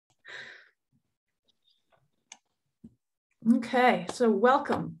Okay, so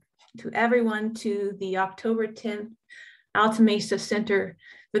welcome to everyone to the October 10th Alta Mesa Center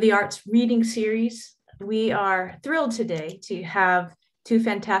for the Arts reading series. We are thrilled today to have two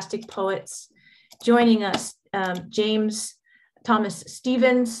fantastic poets joining us, James Thomas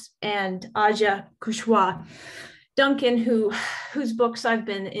Stevens and Aja Couchois Duncan, whose books I've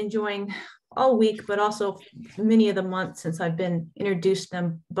been enjoying all week, but also many of the months since I've been introduced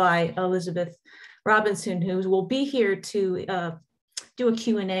them by Elizabeth Robinson, who will be here to do a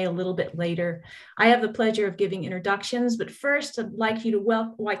Q&A a little bit later. I have the pleasure of giving introductions, but first I'd like to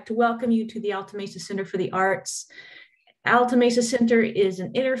welcome you to the Alta Mesa Center for the Arts. Alta Mesa Center is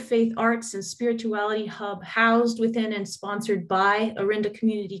an interfaith arts and spirituality hub housed within and sponsored by Orinda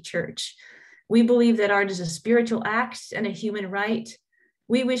Community Church. We believe that art is a spiritual act and a human right.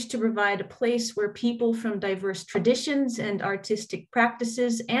 We wish to provide a place where people from diverse traditions and artistic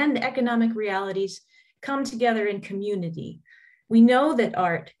practices and economic realities come together in community. We know that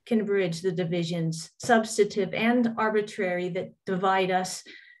art can bridge the divisions, substantive and arbitrary, that divide us.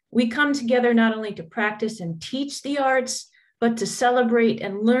 We come together not only to practice and teach the arts, but to celebrate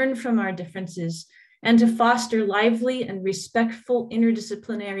and learn from our differences and to foster lively and respectful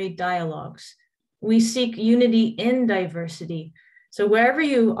interdisciplinary dialogues. We seek unity in diversity. So wherever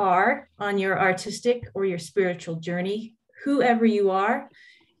you are on your artistic or your spiritual journey, whoever you are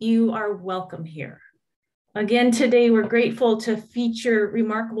welcome here. Again, today we're grateful to feature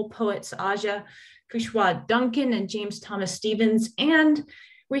remarkable poets Aja Couchois Duncan and James Thomas Stevens, and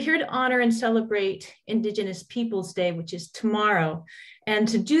we're here to honor and celebrate Indigenous Peoples Day, which is tomorrow. And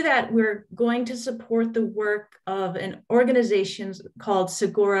to do that, we're going to support the work of an organization called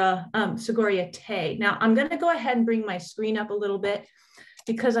Sogorea Te. Now, I'm going to go ahead and bring my screen up a little bit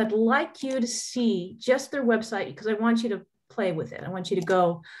because I'd like you to see just their website, because I want you to play with it. I want you to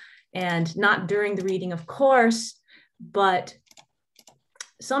go, and not during the reading, of course, but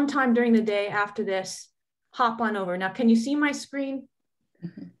sometime during the day after this, hop on over. Now, can you see my screen?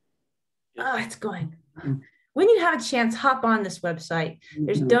 Mm-hmm. Oh, it's going. Mm-hmm. When you have a chance, hop on this website.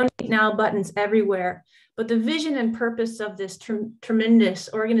 There's donate now buttons everywhere. But the vision and purpose of this tremendous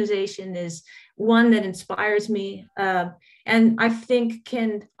organization is one that inspires me and I think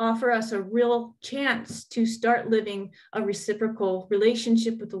can offer us a real chance to start living a reciprocal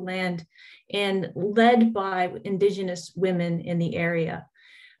relationship with the land and led by Indigenous women in the area.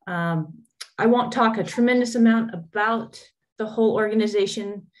 I won't talk a tremendous amount about the whole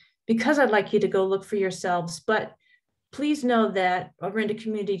organization because I'd like you to go look for yourselves, but please know that Orinda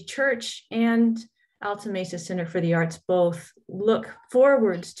Community Church and Alta Mesa Center for the Arts both look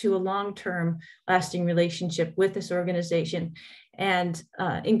forwards to a long-term lasting relationship with this organization, and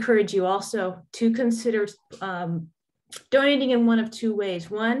encourage you also to consider donating in one of two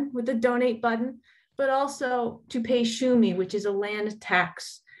ways. One, with the donate button, but also to pay shumi, which is a land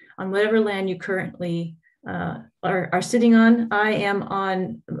tax on whatever land you currently are sitting on. I am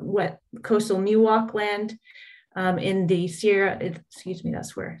on coastal Miwok land in the Sierra, excuse me,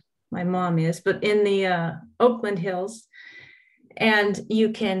 that's where my mom is, but in the Oakland Hills. And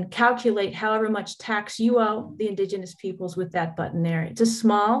you can calculate however much tax you owe the Indigenous peoples with that button there. It's a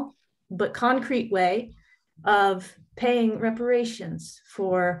small but concrete way of paying reparations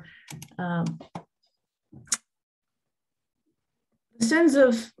for the sins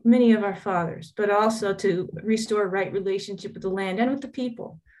of many of our fathers, but also to restore right relationship with the land and with the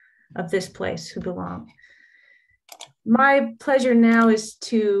people of this place who belong. My pleasure now is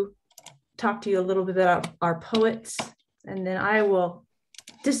to talk to you a little bit about our poets, and then I will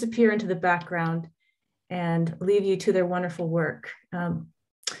disappear into the background and leave you to their wonderful work.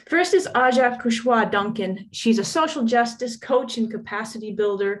 First is Aja Couchois Duncan. She's a social justice coach and capacity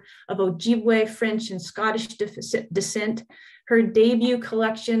builder of Ojibwe, French, and Scottish descent. Her debut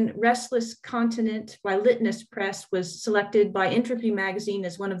collection, Restless Continent by Litmus Press, was selected by Entropy magazine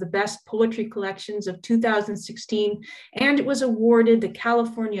as one of the best poetry collections of 2016, and it was awarded the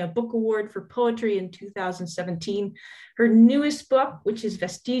California Book Award for Poetry in 2017. Her newest book, which is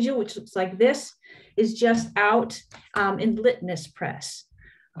Vestigial, which looks like this, is just out in Litmus Press.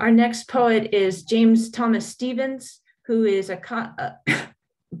 Our next poet is James Thomas Stevens, who is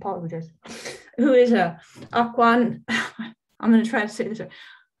I'm going to try to say this right.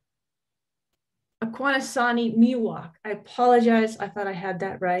 Akwesasne Miwok. I apologize. I thought I had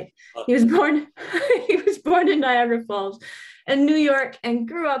that right. He was born in Niagara Falls and New York, and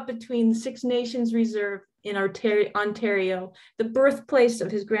grew up between the Six Nations Reserve in Ontario, the birthplace of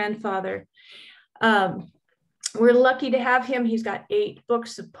his grandfather. We're lucky to have him. He's got 8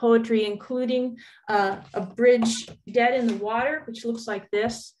 books of poetry, including A Bridge Dead in the Water, which looks like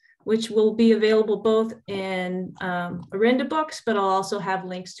this, which will be available both in Orinda books, but I'll also have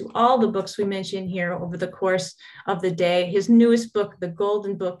links to all the books we mentioned here over the course of the day. His newest book, The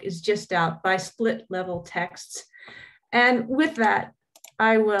Golden Book, is just out by Split Level Texts. And with that,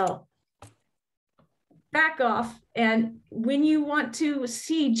 I will back off. And when you want to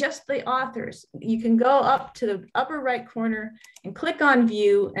see just the authors, you can go up to the upper right corner and click on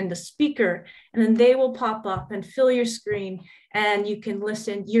view and the speaker, and then they will pop up and fill your screen and you can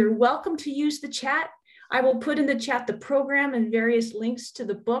listen. You're welcome to use the chat. I will put in the chat the program and various links to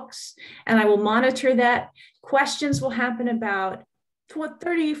the books, and I will monitor that. Questions will happen about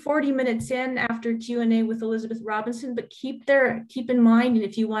 30, 40 minutes in after Q&A with Elizabeth Robinson, but keep in mind, and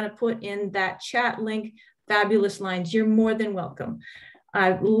if you want to put in that chat link, fabulous lines, you're more than welcome.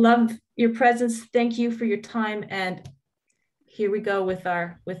 I love your presence. Thank you for your time. And here we go with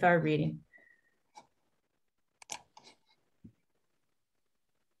our reading.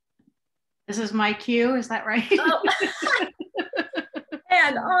 This is my cue, is that right? Oh.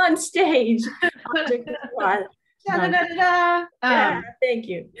 And on stage. Yeah, thank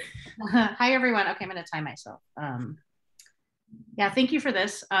you. Hi, everyone. Okay, I'm going to time myself. Yeah, thank you for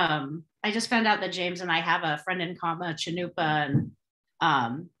this. I just found out that James and I have a friend in common, Chinoopa, and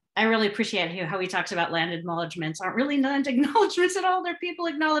I really appreciate how he talks about land acknowledgements aren't really land acknowledgements at all, they're people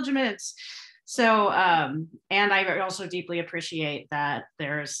acknowledgements. So, and I also deeply appreciate that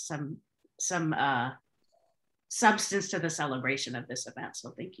there's some substance to the celebration of this event.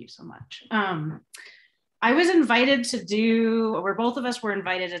 So thank you so much. I was invited or both of us were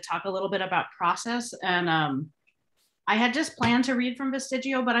invited to talk a little bit about process, and I had just planned to read from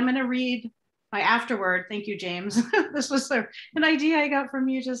Vestigio, but I'm going to read my afterword. Thank you, James. This was an idea I got from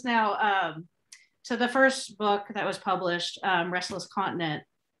you just now. So the first book that was published, Restless Continent,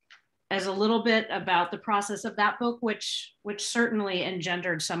 as a little bit about the process of that book, which certainly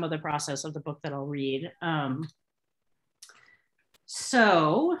engendered some of the process of the book that I'll read.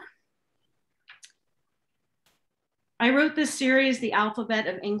 So I wrote this series, The Alphabet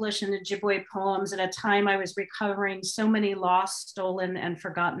of English and Ojibwe Poems, at a time I was recovering so many lost, stolen, and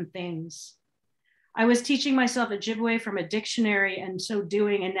forgotten things. I was teaching myself Ojibwe from a dictionary, and so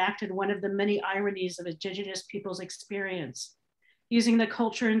doing enacted one of the many ironies of Indigenous people's experience, using the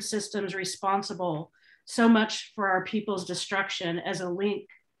culture and systems responsible so much for our people's destruction as a link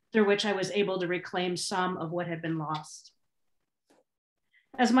through which I was able to reclaim some of what had been lost.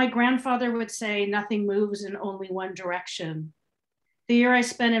 As my grandfather would say, nothing moves in only one direction. The year I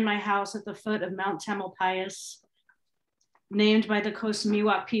spent in my house at the foot of Mount Tamalpais, named by the Coast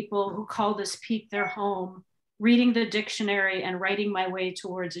Miwok people who call this peak their home, reading the dictionary and writing my way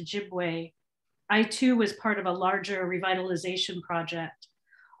towards Ojibwe, I too was part of a larger revitalization project.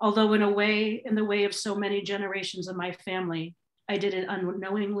 Although in the way of so many generations of my family, I did it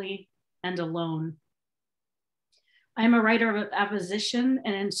unknowingly and alone. I'm a writer of apposition,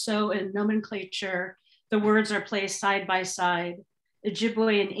 and so in nomenclature, the words are placed side by side,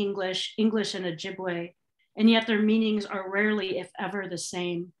 Ojibwe and English, English and Ojibwe, and yet their meanings are rarely, if ever, the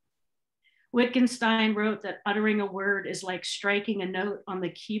same. Wittgenstein wrote that uttering a word is like striking a note on the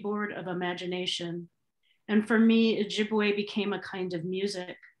keyboard of imagination. And for me, Ojibwe became a kind of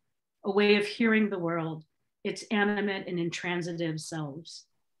music, a way of hearing the world, its animate and intransitive selves.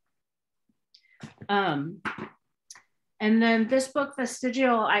 And then this book,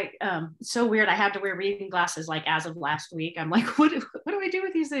 Vestigial, it's so weird. I had to wear reading glasses like as of last week. I'm like, what do I do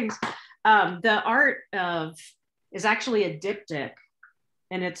with these things? The art is actually a diptych,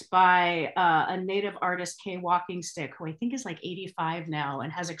 and it's by a native artist, Kay Walking Stick, who I think is like 85 now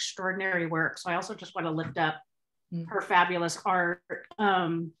and has extraordinary work. So I also just want to lift up her fabulous art.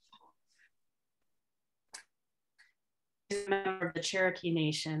 She's a member of the Cherokee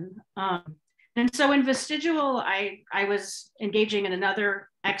Nation. And so in Vestigial, I was engaging in another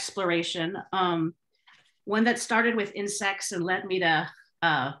exploration, one that started with insects and led me to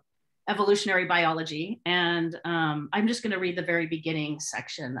evolutionary biology. And I'm just going to read the very beginning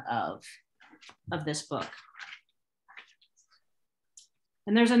section of this book.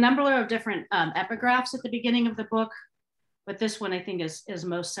 And there's a number of different epigraphs at the beginning of the book, but this one I think is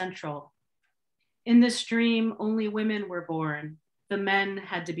most central. In this dream, only women were born. The men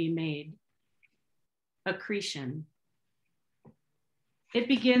had to be made. Accretion. It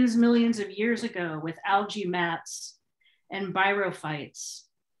begins millions of years ago with algae mats and birophytes.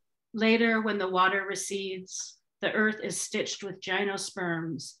 Later, when the water recedes, the earth is stitched with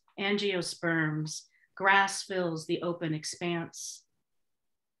gymnosperms, angiosperms, grass fills the open expanse.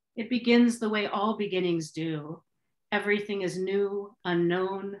 It begins the way all beginnings do. Everything is new,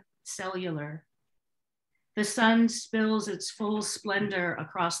 unknown, cellular. The sun spills its full splendor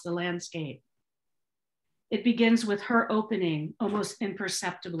across the landscape. It begins with her opening almost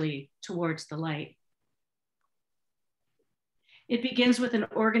imperceptibly towards the light. It begins with an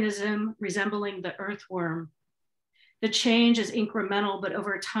organism resembling the earthworm. The change is incremental, but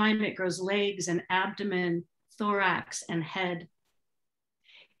over time it grows legs and abdomen, thorax, and head.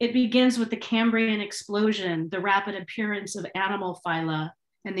 It begins with the Cambrian explosion, the rapid appearance of animal phyla,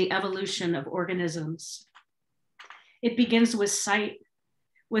 and the evolution of organisms. It begins with sight,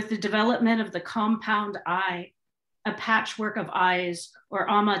 with the development of the compound eye, a patchwork of eyes, or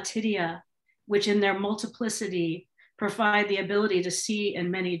ommatidia, which in their multiplicity provide the ability to see in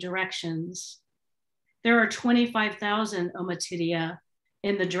many directions. There are 25,000 ommatidia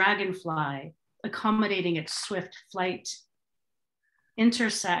in the dragonfly, accommodating its swift flight.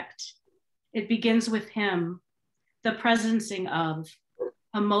 Intersect, it begins with him, the presencing of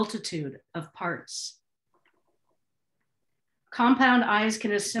a multitude of parts. Compound eyes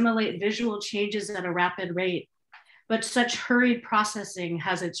can assimilate visual changes at a rapid rate, but such hurried processing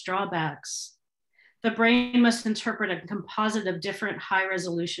has its drawbacks. The brain must interpret a composite of different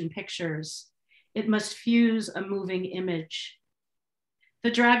high-resolution pictures. It must fuse a moving image.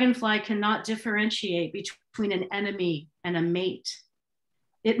 The dragonfly cannot differentiate between an enemy and a mate.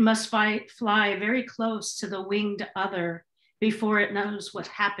 It must fly very close to the winged other before it knows what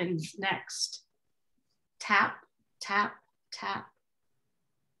happens next. Tap, tap, tap.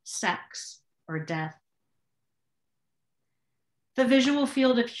 Sex or death. The visual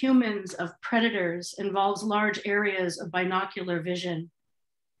field of humans, of predators, involves large areas of binocular vision.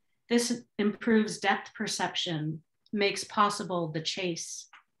 This improves depth perception, makes possible the chase.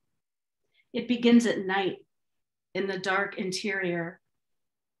 It begins at night, in the dark interior.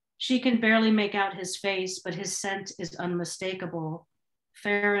 She can barely make out his face, but his scent is unmistakable.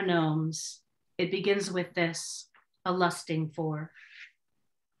 Pheromones. It begins with this, a lusting for.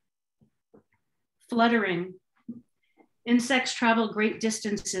 Fluttering. Insects travel great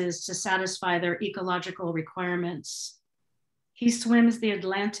distances to satisfy their ecological requirements. He swims the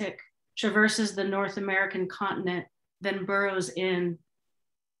Atlantic, traverses the North American continent, then burrows in.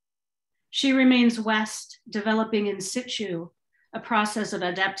 She remains west, developing in situ, a process of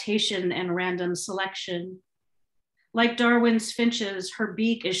adaptation and random selection. Like Darwin's finches, her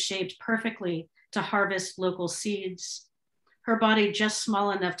beak is shaped perfectly to harvest local seeds. Her body just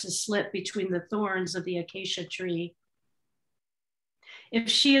small enough to slip between the thorns of the acacia tree. If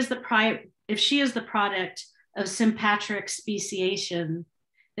she is the product of sympatric speciation,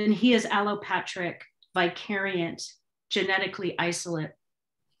 then he is allopatric, vicariant, genetically isolate.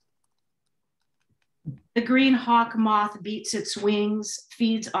 The green hawk moth beats its wings,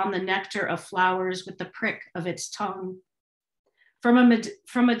 feeds on the nectar of flowers with the prick of its tongue.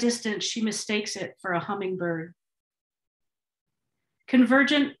 From a distance, she mistakes it for a hummingbird.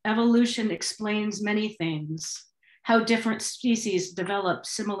 Convergent evolution explains many things: how different species develop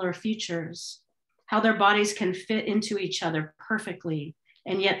similar features, how their bodies can fit into each other perfectly,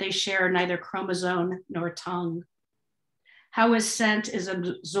 and yet they share neither chromosome nor tongue. How his scent is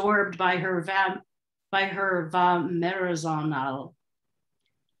absorbed by her vomeronal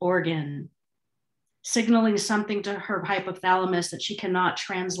organ, signaling something to her hypothalamus that she cannot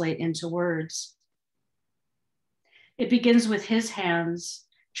translate into words. It begins with his hands,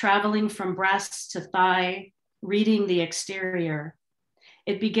 traveling from breast to thigh, reading the exterior.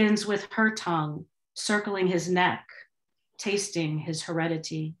 It begins with her tongue, circling his neck, tasting his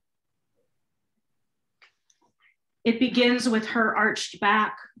heredity. It begins with her arched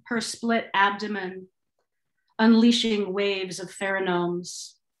back, her split abdomen, unleashing waves of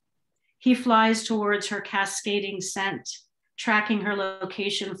pheromones. He flies towards her cascading scent, tracking her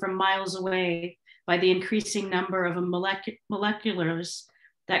location from miles away by the increasing number of moleculars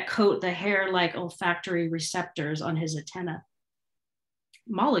that coat the hair-like olfactory receptors on his antenna.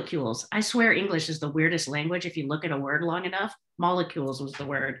 Molecules. I swear English is the weirdest language. If you look at a word long enough, molecules was the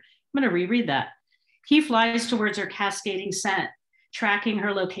word. I'm gonna reread that. He flies towards her cascading scent, tracking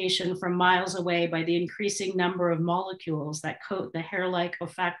her location from miles away by the increasing number of molecules that coat the hair-like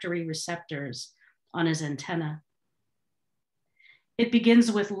olfactory receptors on his antenna. It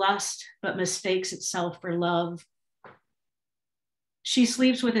begins with lust, but mistakes itself for love. She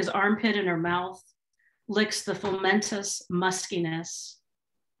sleeps with his armpit in her mouth, licks the fomentous muskiness.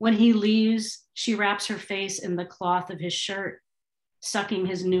 When he leaves, she wraps her face in the cloth of his shirt, sucking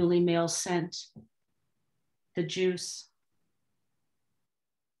his newly male scent, the juice.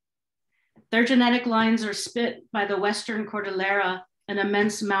 Their genetic lines are split by the Western Cordillera, an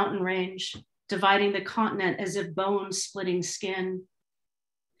immense mountain range, dividing the continent as if bones splitting skin.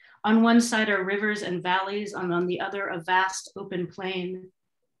 On one side are rivers and valleys, and on the other, a vast open plain.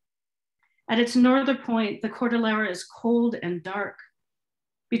 At its northern point, the Cordillera is cold and dark.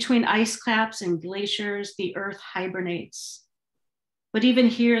 Between ice caps and glaciers, the earth hibernates. But even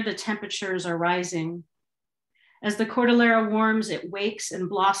here, the temperatures are rising. As the Cordillera warms, it wakes and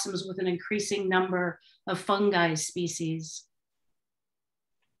blossoms with an increasing number of fungi species.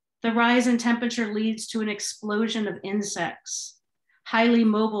 The rise in temperature leads to an explosion of insects. Highly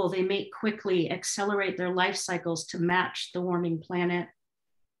mobile, they mate quickly, accelerate their life cycles to match the warming planet.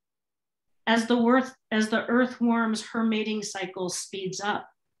 As the earthworm's her mating cycle speeds up,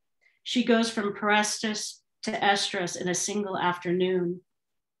 she goes from parestus to estrus in a single afternoon.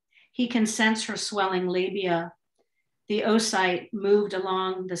 He can sense her swelling labia. The oocyte moved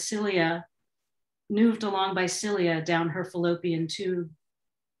along by cilia down her fallopian tube.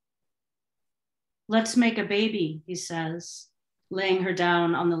 Let's make a baby, he says, laying her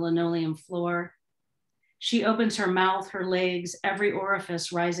down on the linoleum floor. She opens her mouth, her legs, every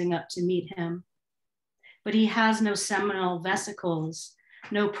orifice rising up to meet him. But he has no seminal vesicles,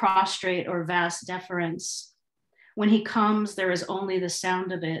 no prostrate or vast deference. When he comes, there is only the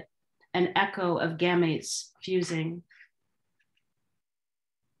sound of it, an echo of gametes fusing.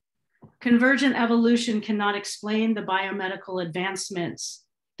 Convergent evolution cannot explain the biomedical advancements,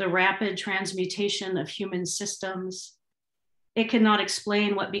 the rapid transmutation of human systems. It cannot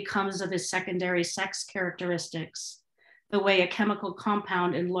explain what becomes of his secondary sex characteristics, the way a chemical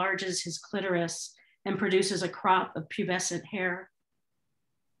compound enlarges his clitoris and produces a crop of pubescent hair.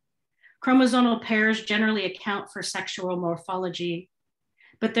 Chromosomal pairs generally account for sexual morphology,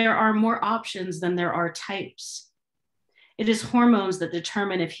 but there are more options than there are types. It is hormones that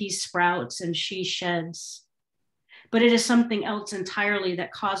determine if he sprouts and she sheds. But it is something else entirely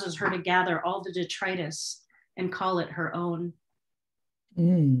that causes her to gather all the detritus and call it her own.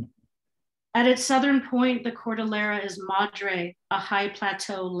 At its southern point, the Cordillera is Madre, a high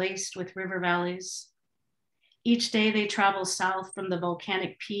plateau laced with river valleys. Each day they travel south from the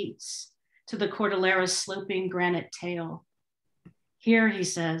volcanic peaks to the Cordillera's sloping granite tail. Here, he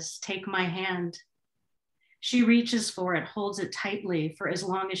says, take my hand. She reaches for it, holds it tightly for as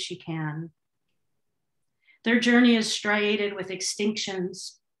long as she can. Their journey is striated with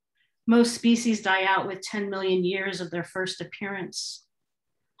extinctions. Most species die out with 10 million years of their first appearance.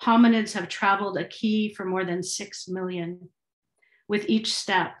 Hominids have traveled a key for more than 6 million. With each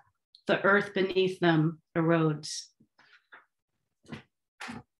step, the earth beneath them erodes.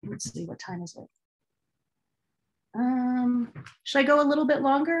 Let's see, what time is it? Should I go a little bit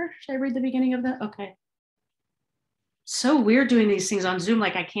longer? Should I read the beginning of that? Okay. So weird doing these things on Zoom,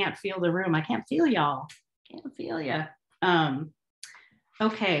 like I can't feel the room. I can't feel y'all. Can't feel ya.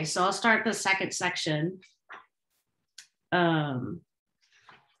 Okay, so I'll start the second section. I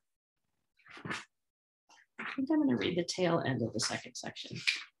think I'm gonna read the tail end of the second section.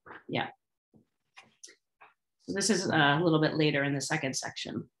 Yeah. So this is a little bit later in the second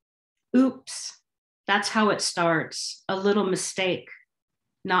section. Oops, that's how it starts. A little mistake,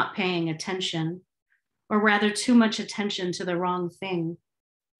 not paying attention, or rather too much attention to the wrong thing.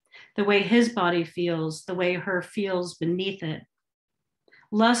 The way his body feels, the way her feels beneath it.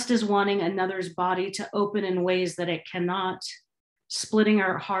 Lust is wanting another's body to open in ways that it cannot, splitting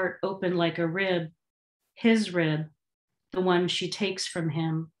her heart open like a rib, his rib, the one she takes from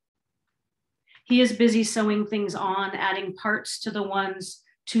him. He is busy sewing things on, adding parts to the ones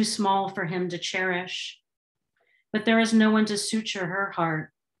too small for him to cherish. But there is no one to suture her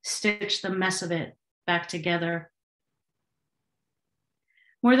heart, stitch the mess of it back together.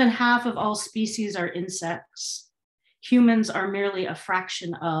 More than half of all species are insects. Humans are merely a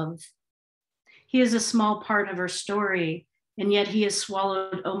fraction of. He is a small part of her story, and yet he has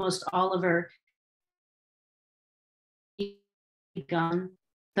swallowed almost all of her gun,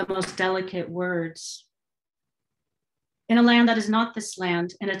 the most delicate words. In a land that is not this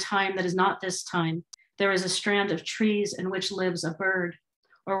land, in a time that is not this time, there is a strand of trees in which lives a bird,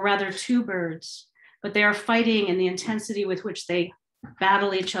 or rather 2 birds, but they are fighting, and the intensity with which they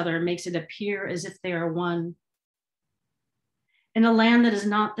battle each other makes it appear as if they are one. In a land that is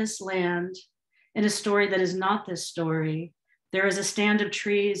not this land, in a story that is not this story, there is a stand of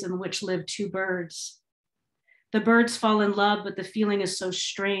trees in which live 2 birds. The birds fall in love, but the feeling is so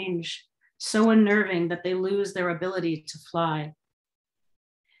strange, so unnerving that they lose their ability to fly.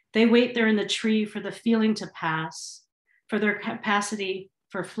 They wait there in the tree for the feeling to pass, for their capacity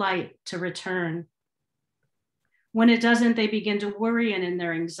for flight to return. When it doesn't, they begin to worry, and in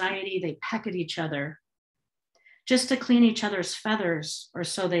their anxiety, they peck at each other, just to clean each other's feathers, or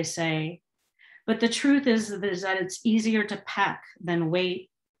so they say. But the truth is that it's easier to peck than wait,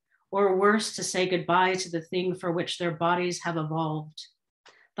 or worse, to say goodbye to the thing for which their bodies have evolved,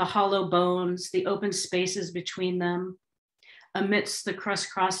 the hollow bones, the open spaces between them, amidst the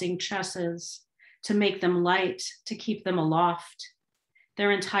crisscrossing trusses, to make them light, to keep them aloft,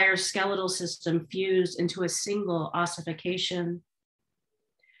 their entire skeletal system fused into a single ossification.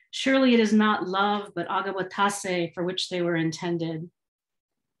 Surely it is not love, but agawatase for which they were intended.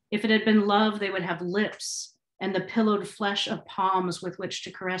 If it had been love, they would have lips and the pillowed flesh of palms with which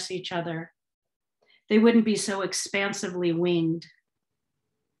to caress each other. They wouldn't be so expansively winged.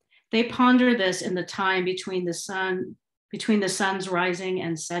 They ponder this in the time between the sun's rising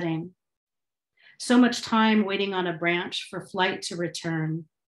and setting. So much time waiting on a branch for flight to return,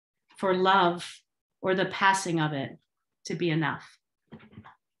 for love or the passing of it to be enough.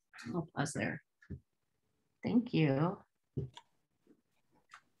 I'll pause there. Thank you.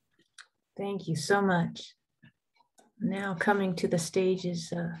 Thank you so much. Now coming to the stage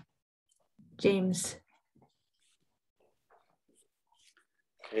is James.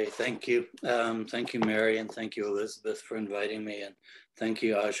 Okay, thank you. Thank you, Mary, and thank you, Elizabeth, for inviting me. And thank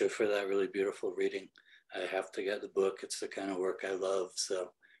you, Aja, for that really beautiful reading. I have to get the book. It's the kind of work I love,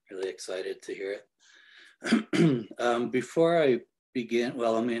 so really excited to hear it. Before I begin,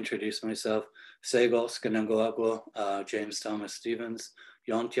 well, let me introduce myself. Segos Ganangoagwo, James Thomas Stevens,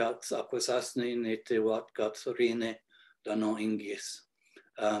 Yontyats Akwasasni Netewat Gatsorine Dano Ingis.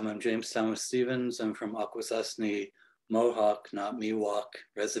 I'm James Thomas Stevens. I'm from Akwasasni, Mohawk, not Miwok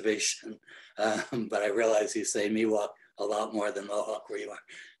Reservation, but I realize you say Miwok a lot more than Mohawk where you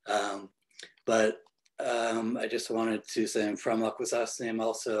are. I just wanted to say I'm from Akwesasne. I'm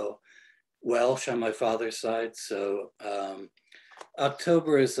also Welsh on my father's side. So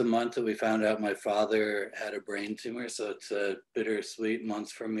October is the month that we found out my father had a brain tumor. So it's a bittersweet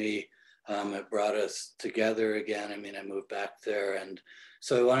month for me. It brought us together again. I mean, I moved back there. And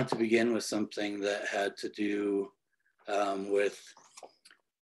so I wanted to begin with something that had to do with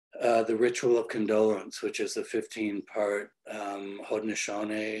the ritual of condolence, which is a 15-part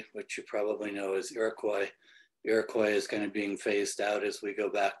Haudenosaunee, which you probably know as Iroquois. Iroquois is kind of being phased out as we go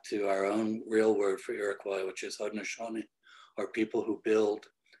back to our own real word for Iroquois, which is Haudenosaunee, or people who build.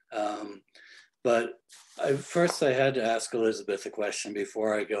 First I had to ask Elizabeth a question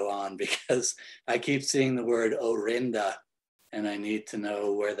before I go on, because I keep seeing the word Orenda, and I need to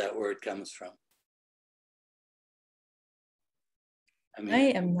know where that word comes from.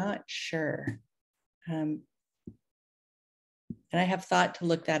 I am not sure. And I have thought to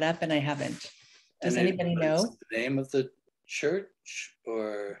look that up and I haven't. Does anybody know? The name of the church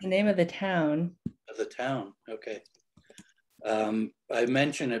or? The name of the town. Of the town, okay. I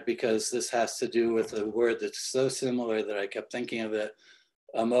mention it because this has to do with a word that's so similar that I kept thinking of it,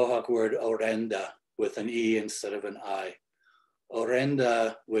 a Mohawk word, Orenda, with an E instead of an I.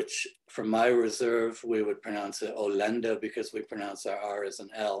 Orenda, which from my reserve, we would pronounce it Olenda because we pronounce our R as an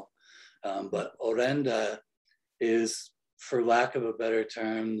L. But Orenda is, for lack of a better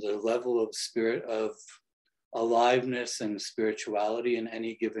term, the level of spirit of aliveness and spirituality in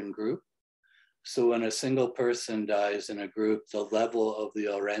any given group. So when a single person dies in a group, the level of the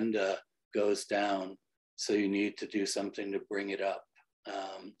Orenda goes down. So you need to do something to bring it up.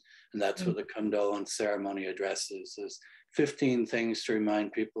 And that's what the condolence ceremony addresses, is 15 things to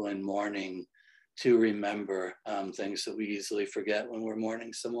remind people in mourning to remember, things that we easily forget when we're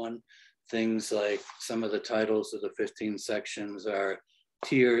mourning someone. Things like some of the titles of the 15 sections are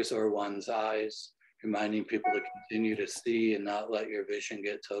Tears or One's Eyes, reminding people to continue to see and not let your vision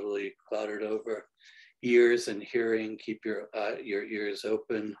get totally clouded over. Ears and hearing, keep your ears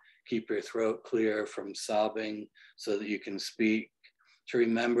open, keep your throat clear from sobbing so that you can speak. To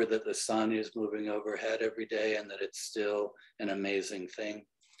remember that the sun is moving overhead every day and that it's still an amazing thing.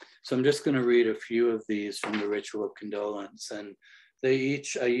 So I'm just going to read a few of these from the Ritual of Condolence, and they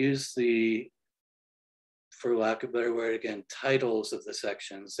each, I use the, for lack of a better word, again, titles of the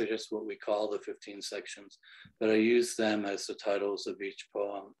sections. They're just what we call the 15 sections, but I use them as the titles of each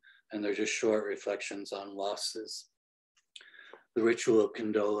poem, and they're just short reflections on losses. The Ritual of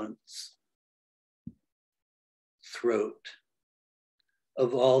Condolence. Throat.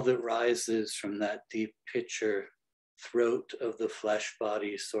 Of all that rises from that deep pitcher, throat of the flesh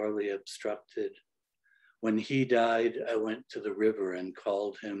body sorely obstructed. When he died, I went to the river and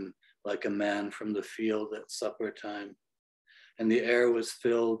called him like a man from the field at supper time. And the air was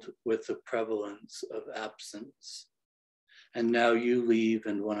filled with the prevalence of absence. And now you leave,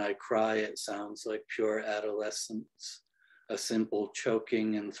 and when I cry, it sounds like pure adolescence, a simple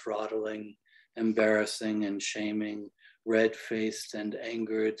choking and throttling, embarrassing and shaming, red-faced and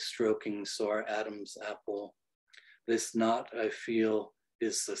angered, stroking sore Adam's apple. This knot I feel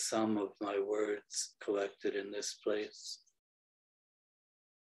is the sum of my words collected in this place.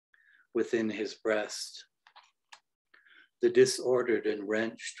 Within his breast, the disordered and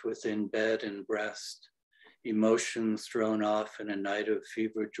wrenched within bed and breast, emotions thrown off in a night of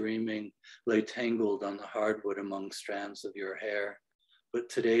fever dreaming lay tangled on the hardwood among strands of your hair. But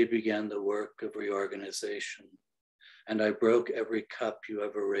today began the work of reorganization, and I broke every cup you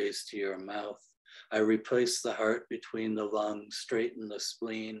ever raised to your mouth. I replaced the heart between the lungs, straightened the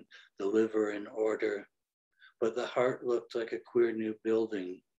spleen, the liver in order. But the heart looked like a queer new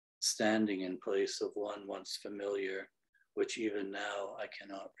building, standing in place of one once familiar, which even now I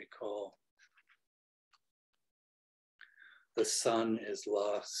cannot recall. The sun is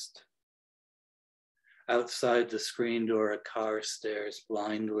lost. Outside the screen door, a car stares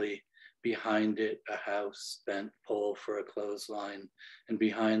blindly. Behind it, a house, bent pole for a clothesline. And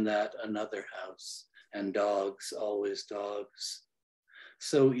behind that, another house. And dogs, always dogs.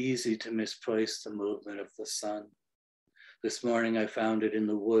 So easy to misplace the movement of the sun. This morning I found it in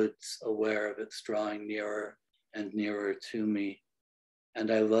the woods, aware of its drawing nearer and nearer to me.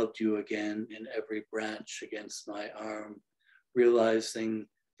 And I loved you again in every branch against my arm, realizing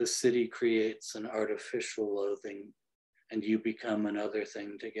the city creates an artificial loathing, and you become another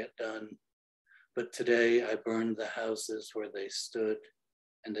thing to get done. But today I burned the houses where they stood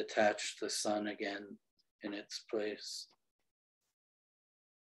and attached the sun again in its place.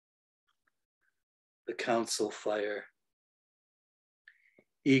 The council fire.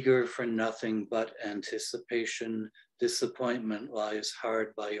 Eager for nothing but anticipation, disappointment lies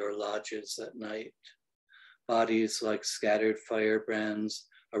hard by your lodges at night. Bodies like scattered firebrands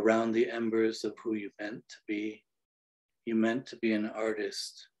around the embers of who you meant to be. You meant to be an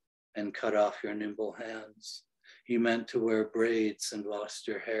artist and cut off your nimble hands. You meant to wear braids and lost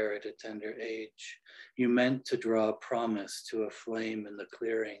your hair at a tender age. You meant to draw a promise to a flame in the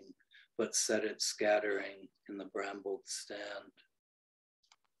clearing, but set it scattering in the brambled stand.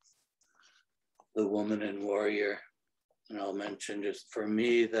 The woman and warrior. And I'll mention just for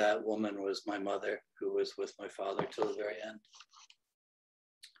me, that woman was my mother, who was with my father till the very end.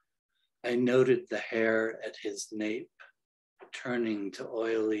 I noted the hair at his nape, turning to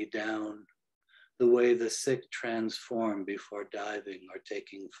oily down, the way the sick transform before diving or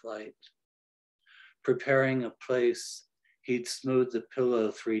taking flight. Preparing a place, he'd smooth the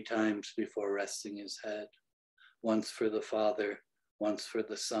pillow 3 times before resting his head, once for the Father, once for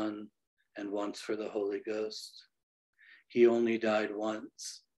the Son, and once for the Holy Ghost. He only died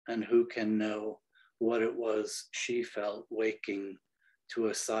once, and who can know what it was she felt waking to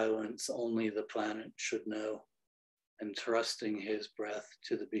a silence only the planet should know, and trusting his breath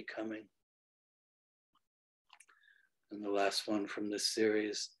to the becoming. And the last one from this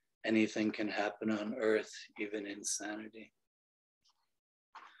series, anything can happen on earth, even insanity.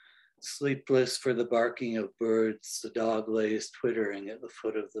 Sleepless for the barking of birds, the dog lays twittering at the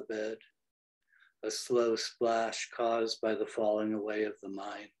foot of the bed. A slow splash caused by the falling away of the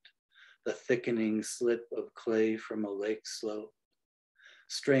mind, the thickening slip of clay from a lake slope.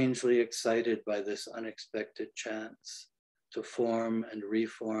 Strangely excited by this unexpected chance to form and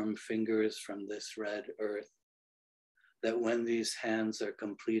reform fingers from this red earth, that when these hands are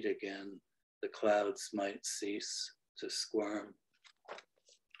complete again, the clouds might cease to squirm.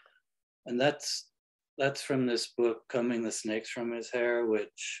 And that's from this book, Combing the Snakes from His Hair,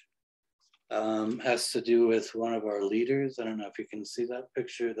 which has to do with one of our leaders. I don't know if you can see that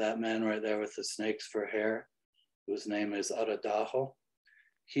picture, that man right there with the snakes for hair, whose name is Aradaho.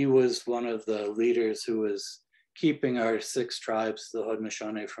 He was one of the leaders who was keeping our 6 tribes, the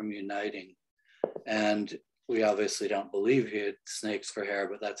Haudenosaunee, from uniting. And we obviously don't believe he had snakes for hair,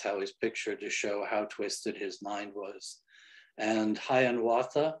 but that's how he's pictured to show how twisted his mind was. And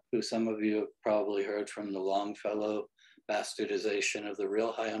Hiawatha, who some of you have probably heard from the Longfellow bastardization of the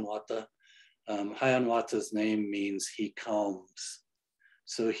real Hiawatha, Hiawatha's name means he combs.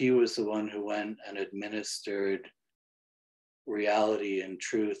 So he was the one who went and administered reality and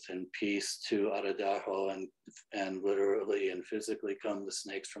truth and peace to Aradaho and literally and physically combed the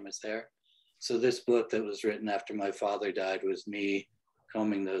snakes from his hair. So this book that was written after my father died was me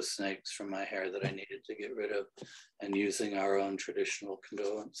combing those snakes from my hair that I needed to get rid of and using our own traditional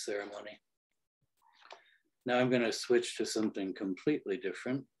condolence ceremony. Now I'm going to switch to something completely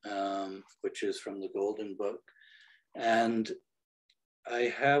different, which is from the Golden Book. And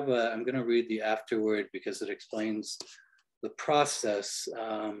I'm going to read the afterword because it explains the process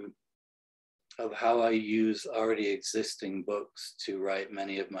of how I use already existing books to write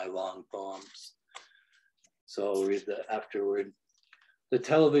many of my long poems. So I'll read the afterword. The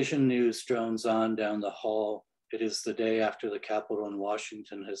television news drones on down the hall, It is the day after the Capitol in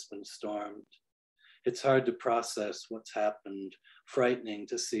Washington has been stormed. It's hard to process what's happened, frightening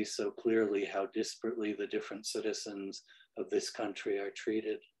to see so clearly how disparately the different citizens of this country are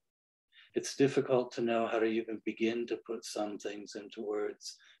treated. It's difficult to know how to even begin to put some things into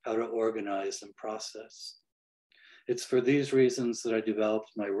words, how to organize and process. It's for these reasons that I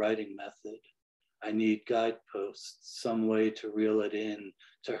developed my writing method. I need guideposts, some way to reel it in,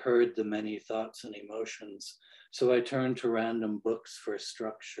 to herd the many thoughts and emotions. So I turn to random books for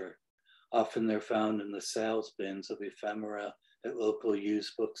structure. Often they're found in the sales bins of ephemera at local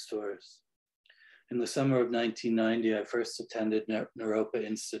used bookstores. In the summer of 1990, I first attended Naropa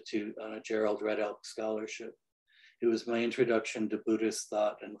Institute on a Gerald Red Elk scholarship. It was my introduction to Buddhist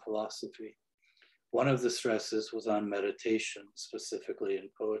thought and philosophy. One of the stresses was on meditation, specifically in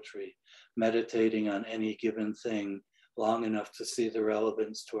poetry, meditating on any given thing long enough to see the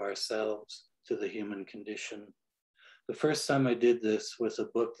relevance to ourselves, to the human condition. The first time I did this with a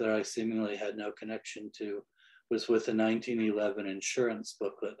book that I seemingly had no connection to was with a 1911 insurance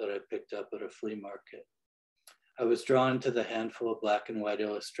booklet that I picked up at a flea market. I was drawn to the handful of black and white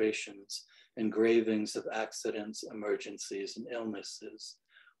illustrations, engravings of accidents, emergencies, and illnesses,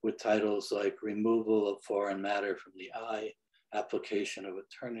 with titles like Removal of Foreign Matter from the Eye, Application of a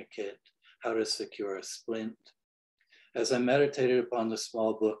Tourniquet, How to Secure a Splint. As I meditated upon the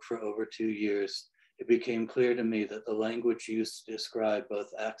small book for over 2 years, it became clear to me that the language used to describe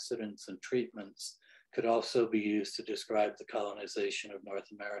both accidents and treatments could also be used to describe the colonization of North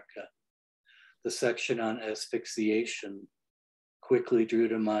America. The section on asphyxiation quickly drew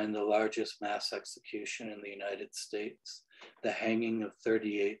to mind the largest mass execution in the United States, the hanging of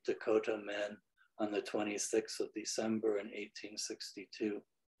 38 Dakota men on the 26th of December in 1862.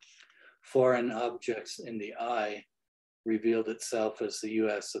 Foreign objects in the eye revealed itself as the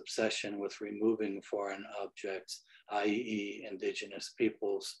US obsession with removing foreign objects, i.e. Indigenous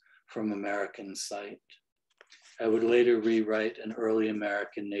peoples, from American sight. I would later rewrite an early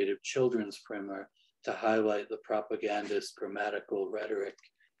American Native children's primer to highlight the propagandist grammatical rhetoric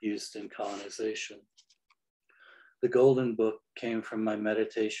used in colonization. The Golden Book came from my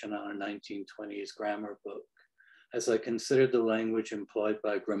meditation on a 1920s grammar book. As I considered the language employed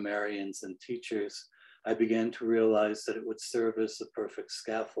by grammarians and teachers, I began to realize that it would serve as the perfect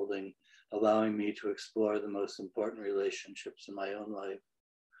scaffolding, allowing me to explore the most important relationships in my own life.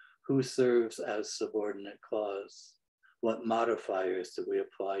 Who serves as subordinate clause? What modifiers do we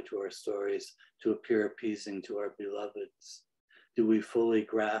apply to our stories to appear appeasing to our beloveds? Do we fully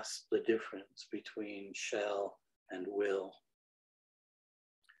grasp the difference between shall and will?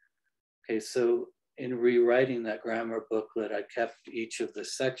 Okay, so in rewriting that grammar booklet, I kept each of the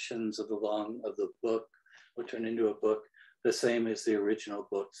sections of the book, which turned into a book, the same as the original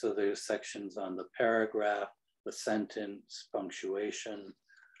book. So there's sections on the paragraph, the sentence, punctuation,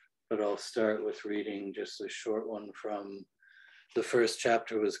 but I'll start with reading just a short one from the first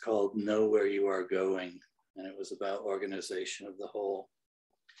chapter. Was called Know Where You Are Going, and it was about organization of the whole.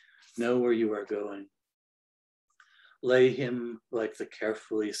 Know where you are going. Lay him like the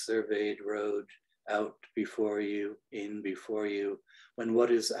carefully surveyed road out before you, in before you, when what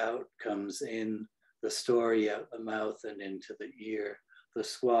is out comes in, the story out the mouth and into the ear, the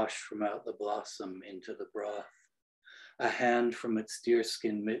squash from out the blossom into the broth. A hand from its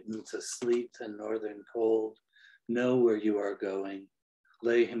deerskin mitten to sleet and northern cold. Know where you are going.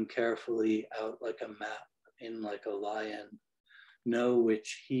 Lay him carefully out like a map, in like a lion. Know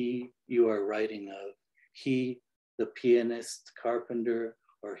which he you are writing of. He, the pianist, carpenter,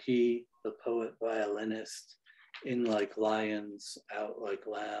 or he, the poet, violinist, in like lions, out like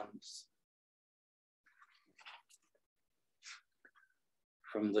lambs.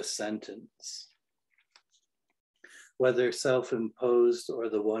 From the sentence. Whether self-imposed or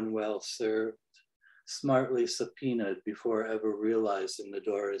the one well served, smartly subpoenaed before ever realizing the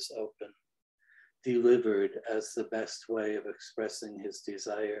door is open, delivered as the best way of expressing his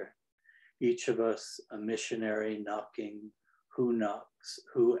desire. Each of us a missionary knocking, who knocks,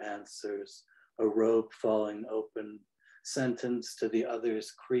 who answers, a robe falling open, sentence to the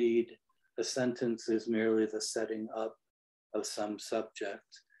other's creed. A sentence is merely the setting up of some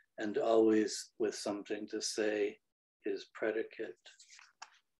subject, and always with something to say, is predicate.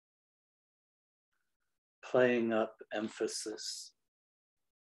 Playing up emphasis.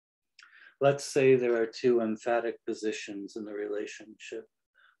 Let's say there are two emphatic positions in the relationship,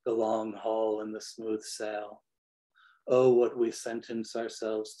 the long haul and the smooth sail. Oh, what we sentence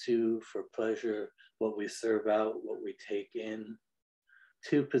ourselves to for pleasure, what we serve out, what we take in.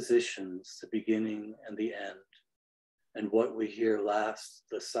 Two positions, the beginning and the end. And what we hear last,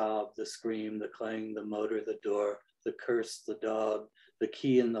 the sob, the scream, the clang, the motor, the door, the curse, the dog, the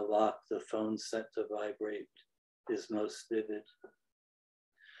key in the lock, the phone set to vibrate, is most vivid.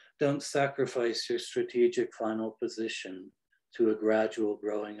 Don't sacrifice your strategic final position to a gradual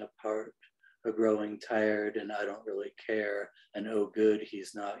growing apart, a growing tired and I don't really care, and oh good,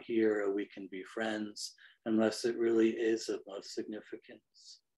 he's not here, or we can be friends, unless it really is of most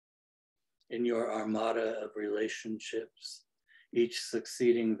significance. In your armada of relationships, each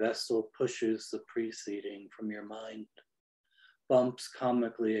succeeding vessel pushes the preceding from your mind, bumps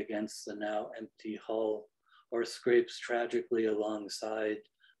comically against the now empty hull, or scrapes tragically alongside,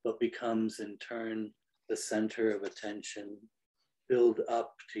 but becomes in turn the center of attention. Build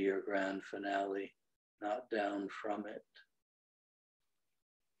up to your grand finale, not down from it.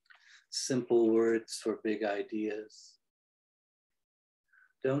 Simple words for big ideas.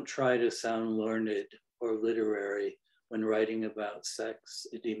 Don't try to sound learned or literary when writing about sex.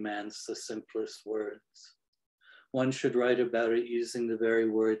 It demands the simplest words. One should write about it using the very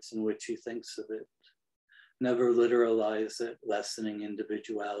words in which he thinks of it. Never literalize it, lessening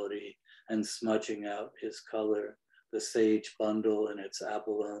individuality and smudging out his color, the sage bundle in its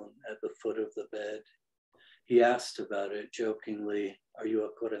abalone at the foot of the bed. He asked about it jokingly, "Are you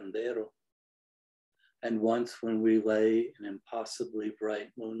a curandero?" And once when we lay in impossibly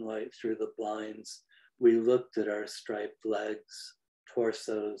bright moonlight through the blinds, we looked at our striped legs,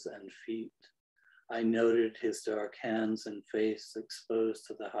 torsos, and feet. I noted his dark hands and face exposed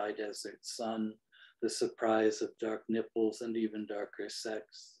to the high desert sun, the surprise of dark nipples and even darker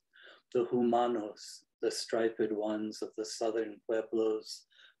sex. The humanos, the striped ones of the southern pueblos,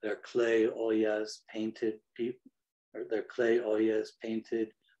 their clay ollas painted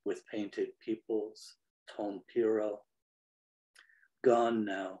with painted peoples, Tompiro. Gone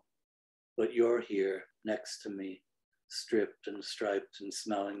now, but you're here next to me, stripped and striped and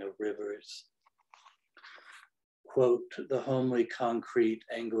smelling of rivers. Quote, the homely concrete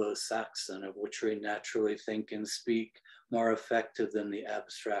Anglo-Saxon of which we naturally think and speak, more effective than the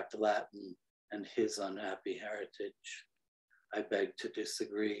abstract Latin and his unhappy heritage. I beg to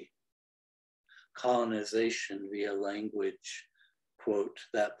disagree. Colonization via language, quote,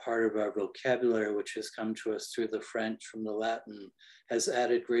 that part of our vocabulary which has come to us through the French from the Latin, has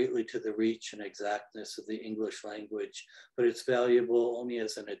added greatly to the reach and exactness of the English language, but it's valuable only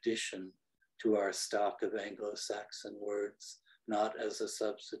as an addition to our stock of Anglo-Saxon words, not as a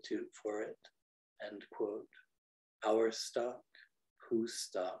substitute for it, end quote. Our stock, whose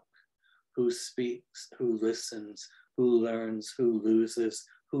stock? Who speaks, who listens, who learns, who loses,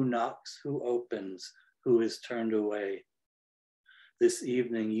 who knocks, who opens, who is turned away. This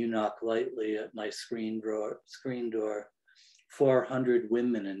evening you knock lightly at my screen door. 400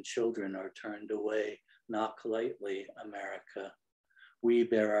 women and children are turned away. Knock lightly, America. We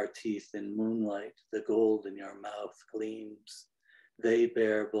bare our teeth in moonlight, the gold in your mouth gleams. They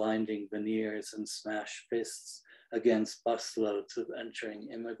bear blinding veneers and smash fists against busloads of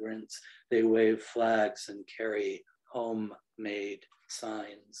entering immigrants. They wave flags and carry homemade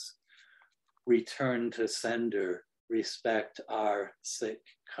signs. Return to sender, respect our sick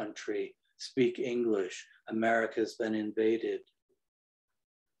country. Speak English, America's been invaded.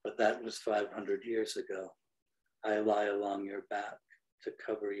 But that was 500 years ago. I lie along your back to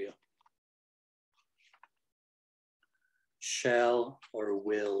cover you. Shall or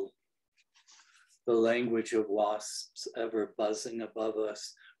will, the language of wasps ever buzzing above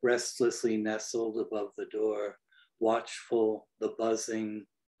us, restlessly nestled above the door, watchful, the buzzing,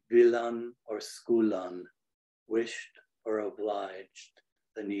 villan or skulan, wished or obliged,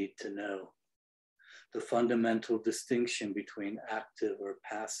 the need to know. The fundamental distinction between active or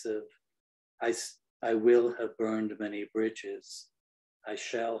passive. I will have burned many bridges. I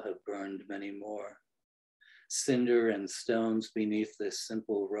shall have burned many more. Cinder and stones beneath this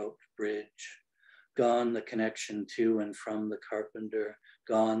simple roped bridge. Gone the connection to and from the carpenter,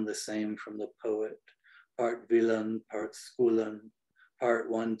 gone the same from the poet. Part villan, part skulan, part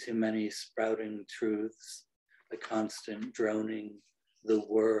one too many sprouting truths, the constant droning, the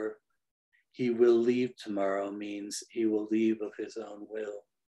whir. He will leave tomorrow means he will leave of his own will.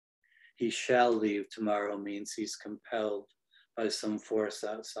 He shall leave tomorrow means he's compelled by some force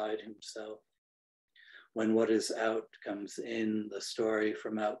outside himself. When what is out comes in, the story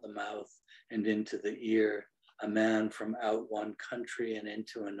from out the mouth and into the ear, a man from out one country and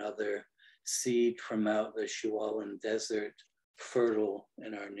into another, seed from out the Shualan desert, fertile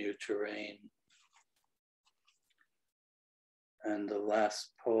in our new terrain. And the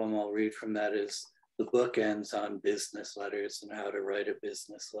last poem I'll read from that is, the book ends on business letters and how to write a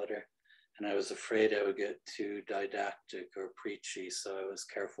business letter. and I was afraid I would get too didactic or preachy, so I was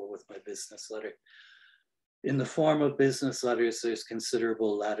careful with my business letter. In the form of business letters, there's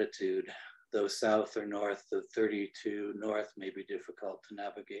considerable latitude, though south or north of 32 north may be difficult to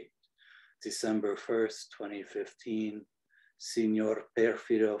navigate. December 1st, 2015, Señor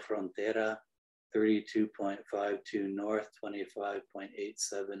Perfido Frontera, 32.52 north,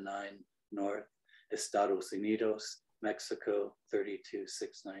 25.879 north, Estados Unidos, Mexico,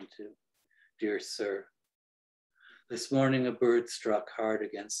 32692. Dear Sir, this morning a bird struck hard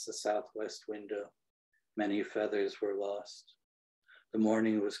against the southwest window. Many feathers were lost. The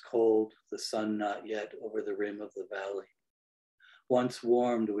morning was cold, the sun not yet over the rim of the valley. Once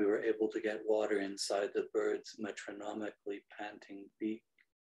warmed, we were able to get water inside the bird's metronomically panting beak.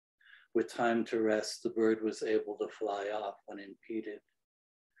 With time to rest, the bird was able to fly off unimpeded.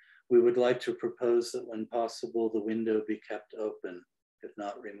 We would like to propose that when possible, the window be kept open, if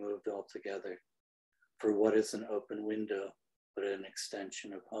not removed altogether. For what is an open window but an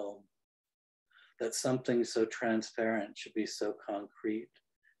extension of home? That something so transparent should be so concrete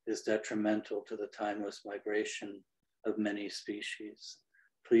is detrimental to the timeless migration of many species.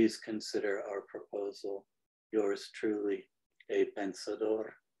 Please consider our proposal. Yours truly, A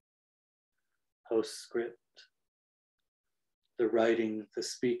Pensador. Postscript. The writing, the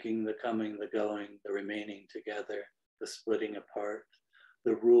speaking, the coming, the going, the remaining together, the splitting apart,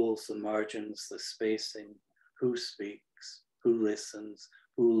 the rules, the margins, the spacing, who speaks, who listens,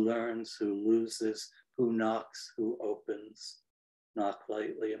 who learns, who loses, who knocks, who opens. Knock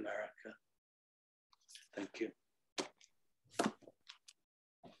lightly, America. Thank you.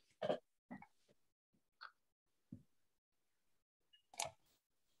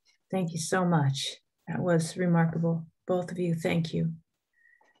 Thank you so much. That was remarkable. Both of you, thank you.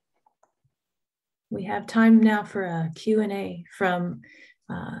 We have time now for a Q&A from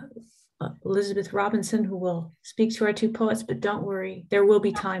Elizabeth Robinson, who will speak to our two poets, but don't worry, there will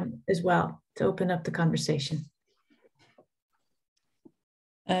be time as well to open up the conversation.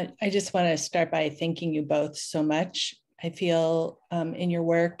 I just want to start by thanking you both so much. I feel in your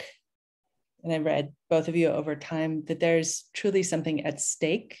work, and I've read both of you over time, that there's truly something at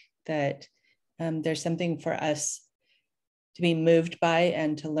stake, that there's something for us to be moved by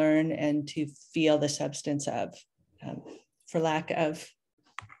and to learn and to feel the substance of, for lack of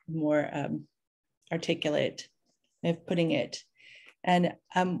more articulate way of putting it. And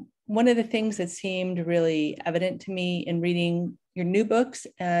one of the things that seemed really evident to me in reading your new books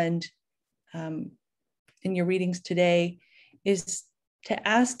and in your readings today is to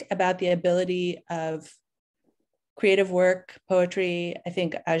ask about the ability of creative work, poetry. I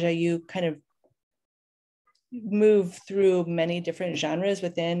think, Aja, you kind of move through many different genres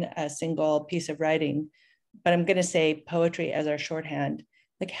within a single piece of writing, but I'm going to say poetry as our shorthand.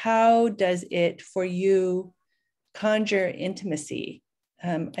 Like, how does it for you conjure intimacy?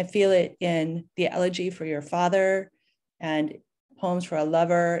 I feel it in the elegy for your father and poems for a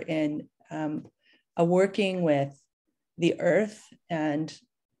lover, in a working with the earth and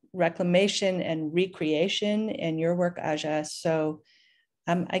reclamation and recreation in your work, Aja. So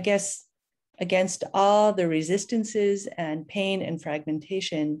I guess against all the resistances and pain and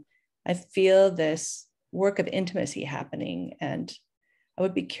fragmentation, I feel this work of intimacy happening. And I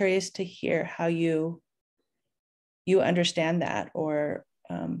would be curious to hear how you understand that or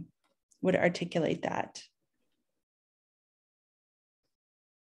would articulate that.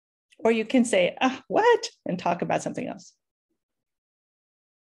 Or you can say, what? And talk about something else.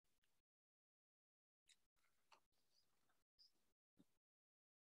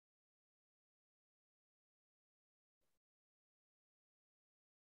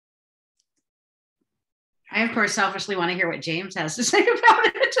 I, of course, selfishly want to hear what James has to say about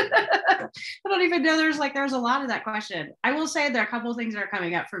it. I don't even know there's a lot of that question. I will say there are a couple of things that are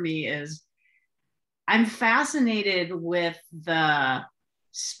coming up for me is I'm fascinated with the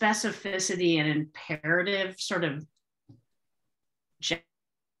specificity and imperative sort of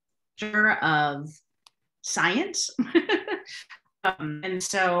gesture of science. And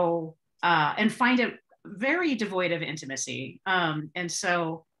so, and find it very devoid of intimacy. And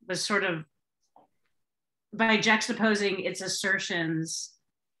so was sort of, by juxtaposing its assertions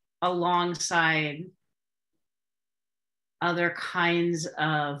alongside other kinds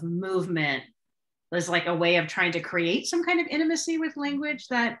of movement, was like a way of trying to create some kind of intimacy with language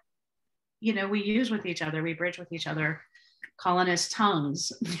that, you know, we use with each other, we bridge with each other. Colonist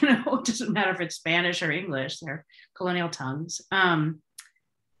tongues, you know, it doesn't matter if it's Spanish or English, they're colonial tongues.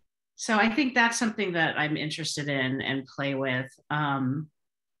 So I think that's something that I'm interested in and play with.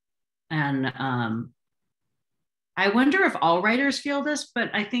 I wonder if all writers feel this,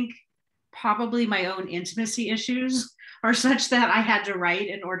 but I think probably my own intimacy issues are such that I had to write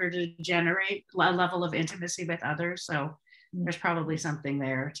in order to generate a level of intimacy with others. So there's probably something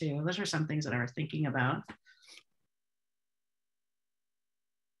there too. Those are some things that I was thinking about.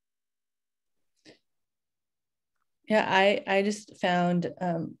 Yeah, I just found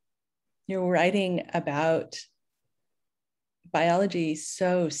your writing about biology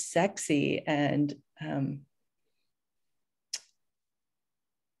so sexy, and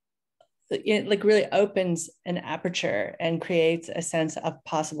it like really opens an aperture and creates a sense of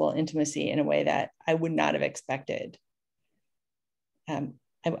possible intimacy in a way that I would not have expected. I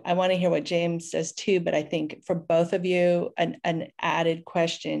want to hear what James says too, but I think for both of you, an added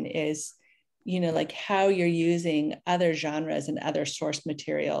question is, like how you're using other genres and other source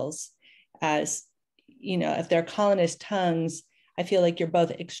materials as, if they're colonist tongues, I feel like you're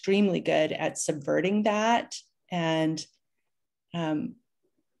both extremely good at subverting that and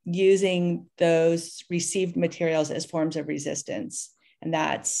using those received materials as forms of resistance. And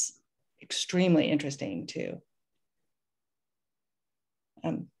that's extremely interesting too.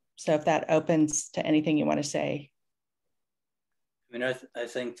 So if that opens to anything you want to say. I mean, I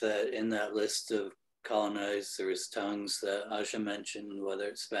think that in that list of colonized tongues that Aja mentioned, whether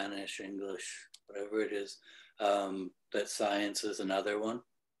it's Spanish, English, whatever it is, that science is another one.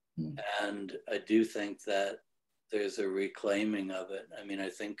 Mm. And I do think that there's a reclaiming of it. I mean, I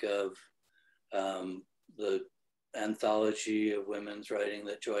think of the anthology of women's writing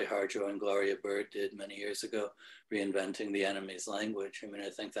that Joy Harjo and Gloria Bird did many years ago, Reinventing the Enemy's Language. I mean, I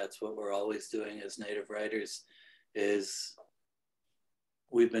think that's what we're always doing as Native writers, is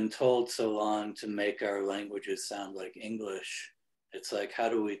we've been told so long to make our languages sound like English. It's like, how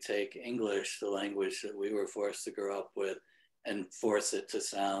do we take English, the language that we were forced to grow up with, and force it to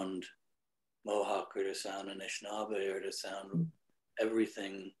sound Mohawk or to sound Anishinaabe or to sound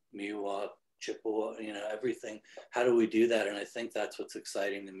everything Miwok, Chippewa, everything. How do we do that? And I think that's what's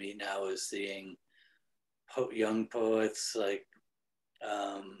exciting to me now, is seeing young poets like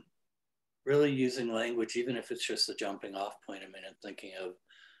really using language, even if it's just a jumping off point. I mean, I'm thinking of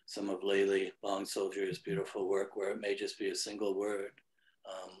some of Layli Long Soldier's beautiful work where it may just be a single word,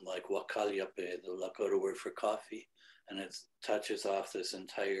 like Wakalyape, the Lakota word for coffee. And it touches off this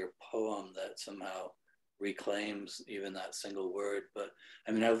entire poem that somehow reclaims even that single word. But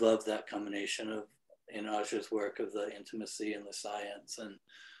I mean, I've loved that combination of, in Aja's work, of the intimacy and the science. And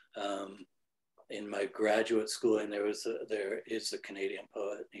in my graduate schooling, there is a Canadian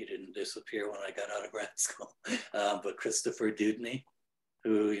poet. He didn't disappear when I got out of grad school, but Christopher Dewdney,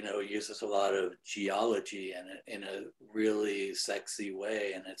 who uses a lot of geology and in a really sexy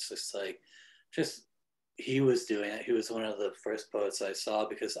way. And it's just like, he was doing it. He was one of the first poets I saw,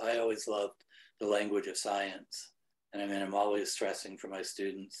 because I always loved the language of science. And I mean, I'm always stressing for my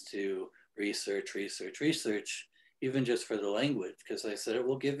students to research, even just for the language, because I said it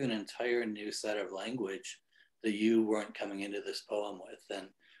will give an entire new set of language that you weren't coming into this poem with. And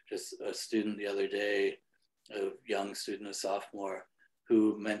just a student the other day, a young student, a sophomore,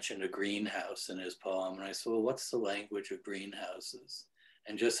 who mentioned a greenhouse in his poem. And I said, well, what's the language of greenhouses?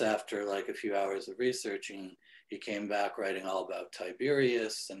 And just after like a few hours of researching, he came back writing all about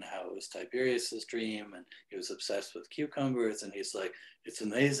Tiberius and how it was Tiberius's dream. And he was obsessed with cucumbers. And he's like, it's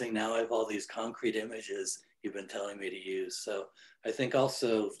amazing. Now I have all these concrete images you've been telling me to use. So I think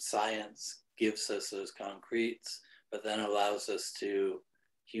also science gives us those concretes, but then allows us to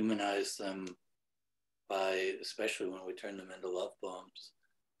humanize them by, especially when we turn them into love poems.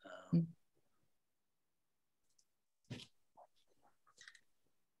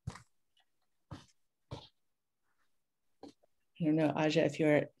 I don't know, Aja, if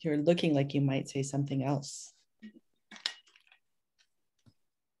you're looking like you might say something else.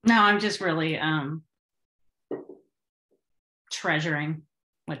 No, I'm just really treasuring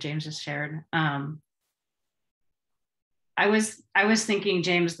what James just shared. I was thinking,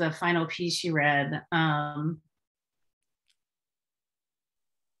 James, the final piece you read,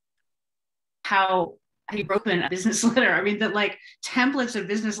 how you wrote in a business letter. I mean, the like templates of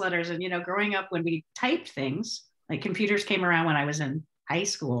business letters, and growing up when we typed things, like computers came around when I was in high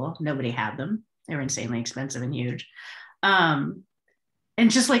school, nobody had them. They were insanely expensive and huge. And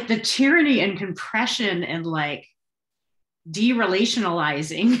just like the tyranny and compression and like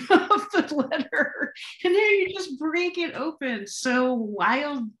derelationalizing of the letter. And then you just break it open so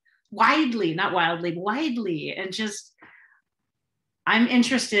widely. And just, I'm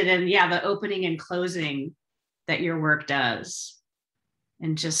interested in, the opening and closing that your work does.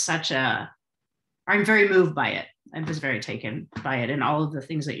 And just I'm very moved by it. I was very taken by it and all of the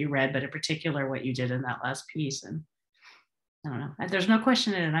things that you read, but in particular what you did in that last piece. And I don't know. There's no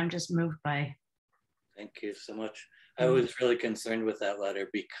question in it. I'm just moved by. Thank you so much. I was really concerned with that letter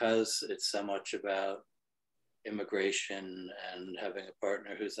because it's so much about immigration and having a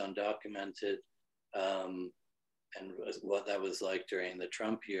partner who's undocumented, and what that was like during the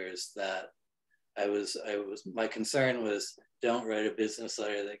Trump years. That my concern was, don't write a business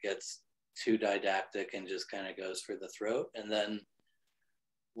letter that gets too didactic and just kind of goes for the throat. And then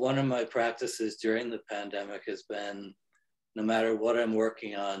one of my practices during the pandemic has been, no matter what I'm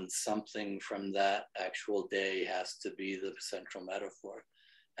working on, something from that actual day has to be the central metaphor.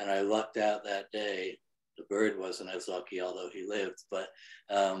 And I lucked out that day. The bird wasn't as lucky, although he lived, but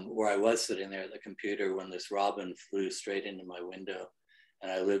where I was sitting there at the computer when this robin flew straight into my window.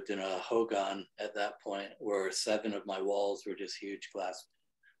 And I lived in a hogan at that point where 7 of my walls were just huge glass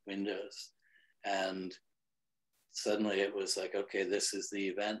windows. And suddenly it was like, okay, this is the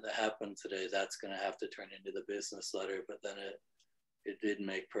event that happened today. That's going to have to turn into the business letter. But then it did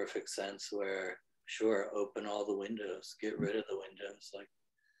make perfect sense where, sure, open all the windows, get rid of the windows. Like,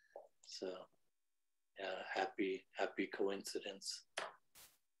 so yeah, happy coincidence.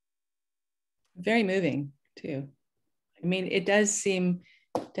 Very moving too. I mean, it does seem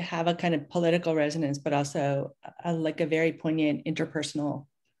to have a kind of political resonance, but also like a very poignant interpersonal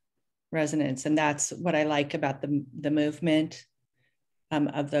resonance. And that's what I like about the movement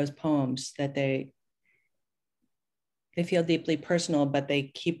of those poems, that they feel deeply personal, but they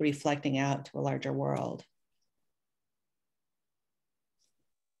keep reflecting out to a larger world.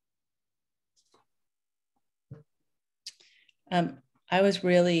 I was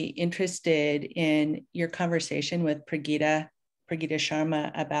really interested in your conversation with Pragita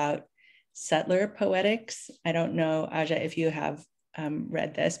Sharma about settler poetics. I don't know, Aja, if you have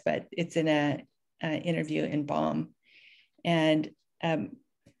read this, but it's in an interview in Baum. And I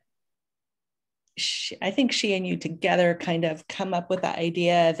think she and you together kind of come up with the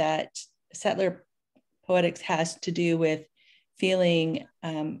idea that settler poetics has to do with feeling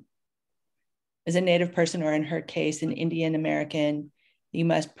as a Native person, or in her case, an Indian American, you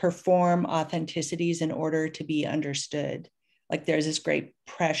must perform authenticities in order to be understood. Like there's this great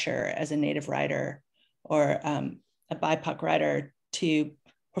pressure as a Native writer or a BIPOC writer to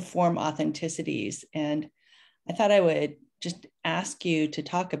perform authenticities. And I thought I would just ask you to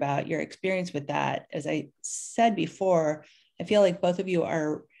talk about your experience with that. As I said before, I feel like both of you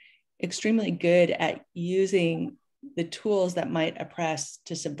are extremely good at using the tools that might oppress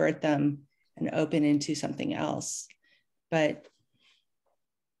to subvert them and open into something else. But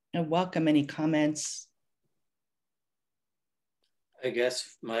I welcome any comments. I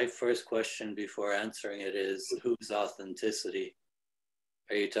guess my first question before answering it is, whose authenticity?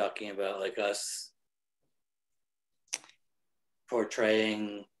 Are you talking about like us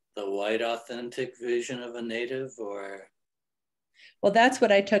portraying the white authentic vision of a Native, or? Well, that's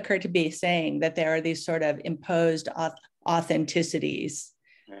what I took her to be saying, that there are these sort of imposed authenticities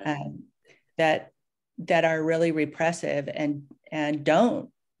that are really repressive and don't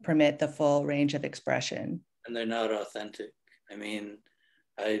permit the full range of expression. And they're not authentic. I mean,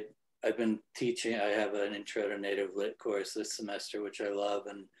 I've been teaching, I have an intro to Native Lit course this semester, which I love.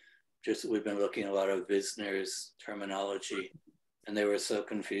 And we've been looking at a lot of Visner's terminology, and they were so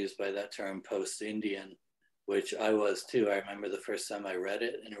confused by that term post-Indian, which I was too. I remember the first time I read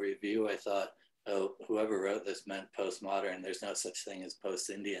it in a review, I thought, oh, whoever wrote this meant postmodern. There's no such thing as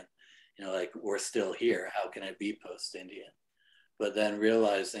post-Indian. You know, like, we're still here. How can it be post-Indian? But then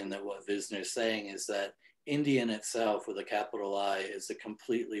realizing that what Visner's saying is that Indian itself, with a capital I, is a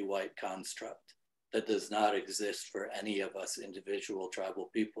completely white construct that does not exist for any of us individual tribal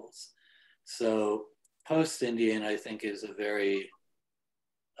peoples. So post-Indian, I think, is a very,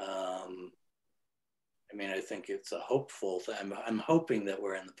 I think it's a hopeful thing. I'm hoping that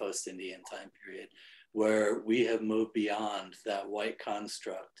we're in the post-Indian time period where we have moved beyond that white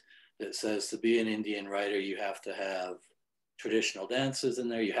construct that says to be an Indian writer, you have to have traditional dances in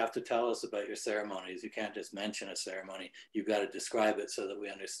there. You have to tell us about your ceremonies. You can't just mention a ceremony. You've got to describe it so that we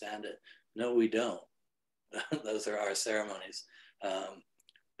understand it. No, we don't. Those are our ceremonies.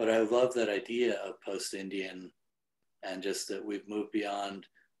 But I love that idea of post-Indian, and just that we've moved beyond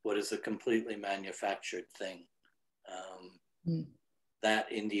what is a completely manufactured thing.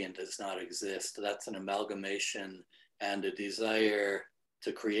 That Indian does not exist. That's an amalgamation and a desire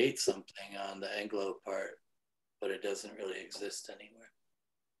to create something on the Anglo part, but it doesn't really exist anywhere.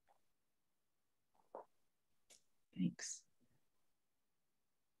 Thanks.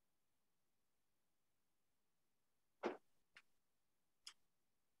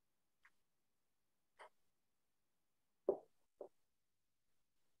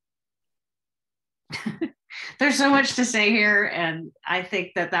 there's so much to say here, and I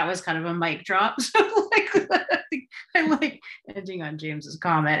think that was kind of a mic drop. So I like ending on James's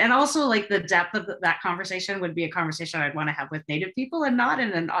comment, and also like the depth of that conversation would be a conversation I'd want to have with Native people, and not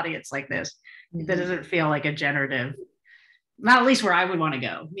in an audience like this. Mm-hmm. That doesn't feel like a generative, not at least where I would want to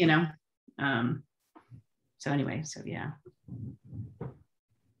go, you know. So anyway, so yeah.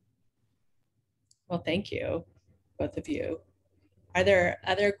 Well, thank you, both of you. Are there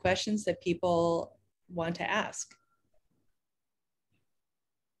other questions that people want to ask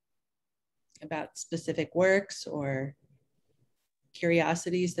about specific works or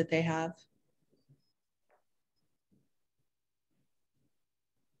curiosities that they have?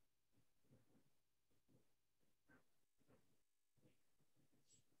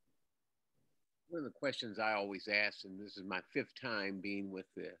 One of the questions I always ask, and this is my 5th time being with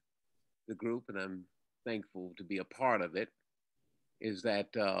the group, and I'm thankful to be a part of it, is that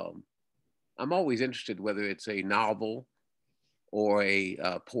I'm always interested, whether it's a novel or a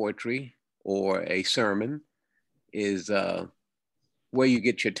poetry or a sermon, is where you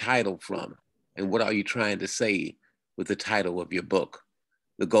get your title from, and what are you trying to say with the title of your book,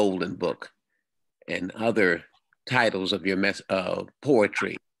 The Golden Book, and other titles of your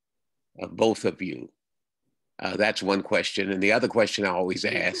poetry, both of you. That's one question. And the other question I always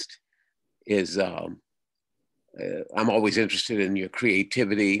asked is, I'm always interested in your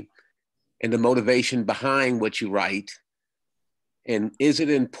creativity and the motivation behind what you write. And is it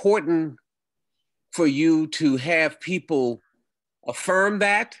important for you to have people affirm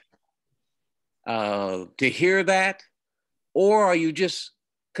that, to hear that, or are you just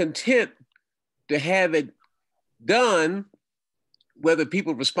content to have it done whether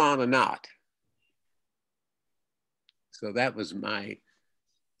people respond or not? So that was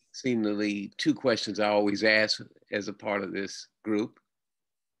seemingly 2 questions I always ask as a part of this group.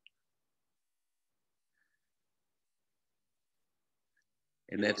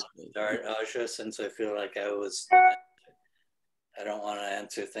 And that's start, Asha, since I feel like I don't want to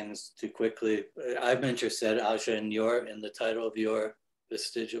answer things too quickly. I'm interested, Asha, in the title of your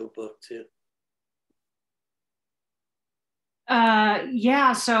vestigial book too.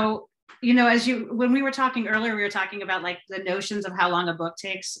 Yeah, so, you know, when we were talking earlier, we were talking about like the notions of how long a book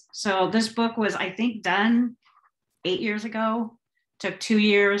takes. So this book was, I think, done 8 years ago. Took 2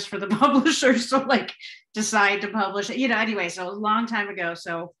 years for the publishers to like decide to publish it, you know, anyway, so a long time ago.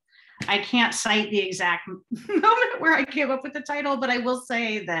 So I can't cite the exact moment where I came up with the title, but I will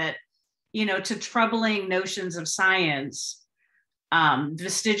say that, you know, to troubling notions of science,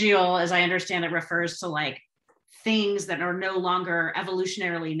 vestigial, as I understand it, refers to like things that are no longer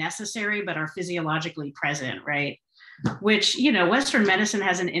evolutionarily necessary, but are physiologically present, right? Which, you know, Western medicine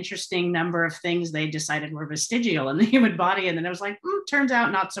has an interesting number of things they decided were vestigial in the human body. And then it was like, turns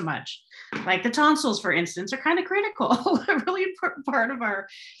out not so much. Like the tonsils, for instance, are kind of critical, a really important part of our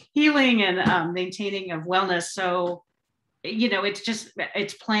healing and maintaining of wellness. So, you know,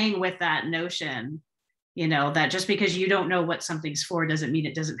 it's playing with that notion, you know, that just because you don't know what something's for doesn't mean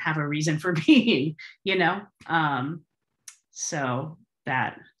it doesn't have a reason for being, you know? So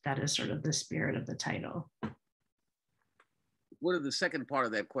that is sort of the spirit of the title. What are the second part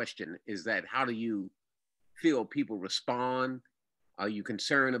of that question is that how do you feel people respond? Are you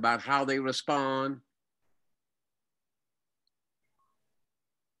concerned about how they respond?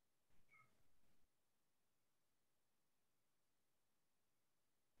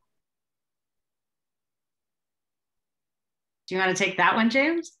 Do you want to take that one,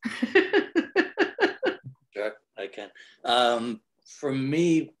 James? Sure, I can. For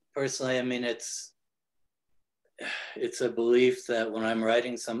me personally, I mean, it's a belief that when I'm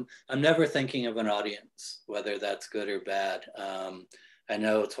writing I'm never thinking of an audience, whether that's good or bad. I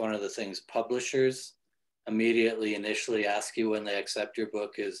know it's one of the things publishers immediately initially ask you when they accept your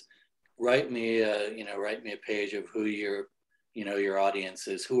book is write me a page of who your audience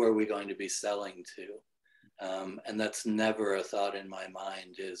is. Who are we going to be selling to? And that's never a thought in my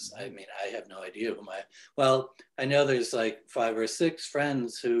mind I have no idea I know there's like 5 or 6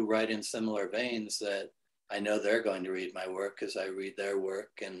 friends who write in similar veins that I know they're going to read my work because I read their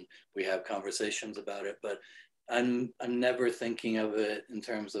work and we have conversations about it, but I'm never thinking of it in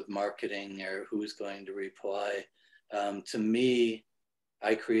terms of marketing or who's going to reply. To me,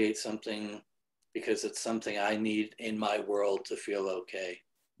 I create something because it's something I need in my world to feel okay.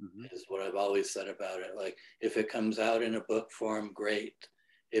 Is what I've always said about it. Like if it comes out in a book form, great.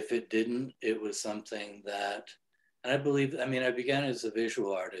 If it didn't, it was something that, and I began as a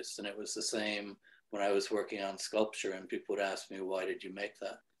visual artist, and it was the same when I was working on sculpture, and people would ask me, why did you make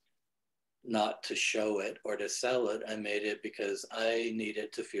that? Not to show it or to sell it. I made it because I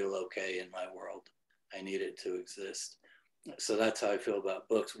needed to feel okay in my world. I need it to exist. So that's how I feel about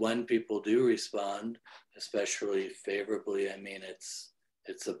books. When people do respond, especially favorably, I mean, it's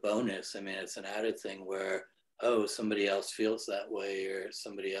a bonus. I mean, it's an added thing where, oh, somebody else feels that way, or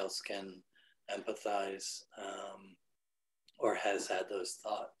somebody else can empathize, or has had those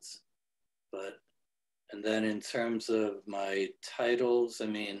thoughts. But, and then in terms of my titles, I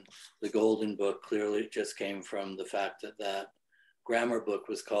mean, the Golden Book clearly just came from the fact that that grammar book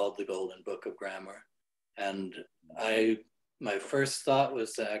was called the Golden Book of Grammar. And my first thought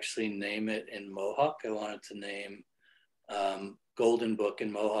was to actually name it in Mohawk. I wanted to name Golden Book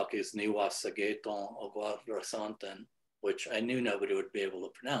in Mohawk is Niwa Sageton Ogwa Rasanten, which I knew nobody would be able to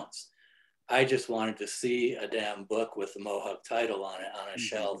pronounce. I just wanted to see a damn book with the Mohawk title on it on a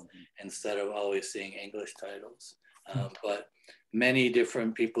shelf instead of always seeing English titles. But many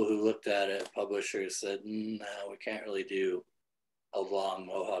different people who looked at it, publishers said, no, we can't really do a long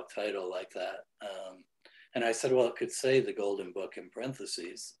Mohawk title like that. And I said, well, it could say the Golden Book in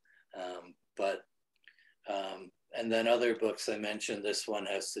parentheses. And then other books I mentioned, this one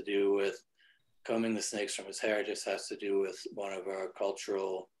has to do with combing the snakes from his hair, just has to do with one of our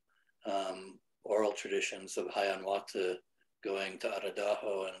cultural oral traditions of Hayanwata going to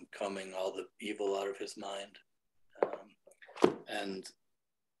Aradaho and combing all the evil out of his mind. And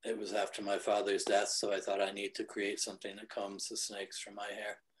it was after my father's death, so I thought I need to create something that combs the snakes from my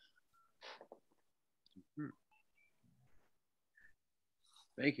hair.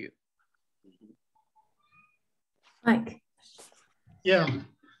 Thank you. Mike. Yeah,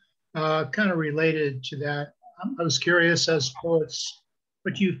 kind of related to that. I was curious, as poets,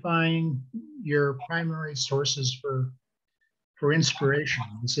 what do you find your primary sources for inspiration?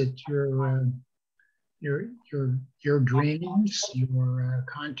 Is it your dreams, your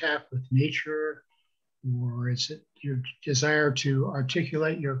contact with nature, or is it your desire to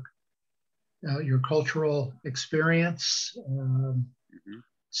articulate your cultural experience,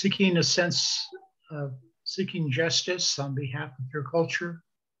 seeking a sense of seeking justice on behalf of your culture?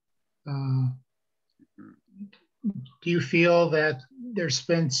 Do you feel that there's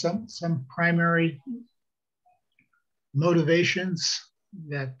been some primary motivations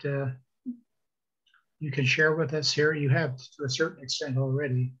that you can share with us here? You have to a certain extent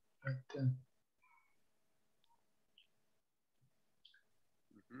already, but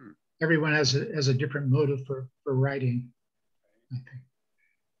everyone has a different motive for writing, I think.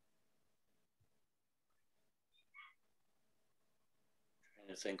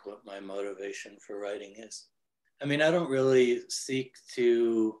 Trying to think what my motivation for writing is. I mean, I don't really seek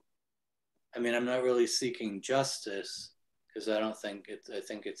to, I mean, I'm not really seeking justice, because I think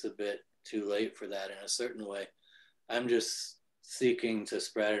it's a bit too late for that in a certain way. I'm just seeking to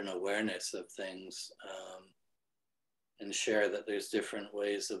spread an awareness of things, and share that there's different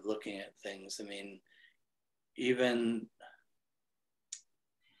ways of looking at things. I mean, even,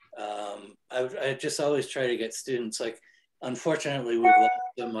 I just always try to get students, like, unfortunately, we've lost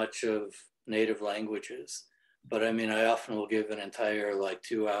so much of native languages. But I mean, I often will give an entire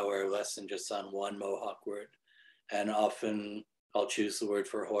 2-hour lesson just on one Mohawk word. And often I'll choose the word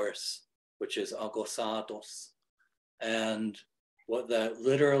for horse, which is agosados. And what that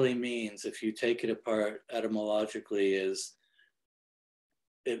literally means, if you take it apart etymologically, is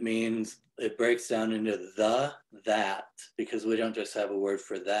it means, it breaks down into that, because we don't just have a word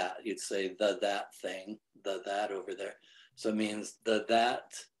for that. You'd say that thing, that over there. So it means that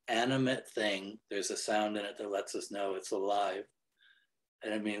animate thing, there's a sound in it that lets us know it's alive.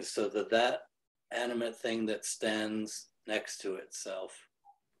 And it means so that animate thing that stands next to itself.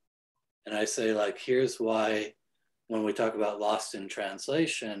 And I say, here's why when we talk about lost in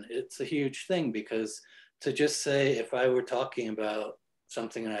translation, it's a huge thing, because to just say, if I were talking about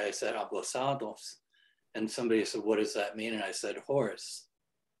something and I said ablosados, and somebody said, what does that mean? And I said, horse.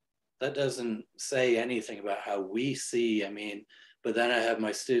 That doesn't say anything about how we see, but then I have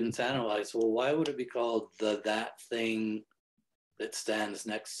my students analyze, well, why would it be called that thing that stands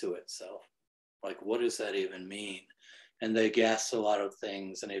next to itself? What does that even mean? And they guess a lot of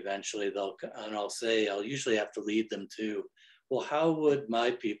things, and eventually I'll usually have to lead them to, well, how would my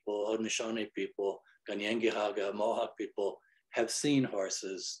people, Haudenosaunee people, Ganyengihaga, Mohawk people, have seen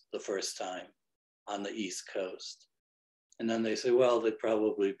horses the first time on the East Coast? And then they say, well, they'd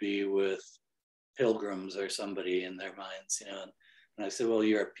probably be with pilgrims or somebody in their minds, And I said, well,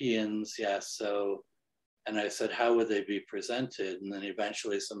 Europeans, yeah, so, and I said, how would they be presented? And then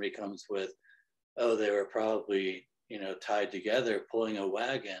eventually somebody comes with, oh, they were probably, tied together, pulling a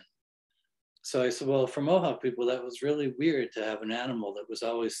wagon. So I said, well, for Mohawk people, that was really weird to have an animal that was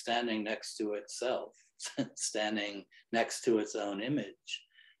always standing next to itself, standing next to its own image.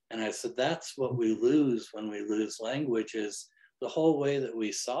 And I said, that's what we lose when we lose language, is the whole way that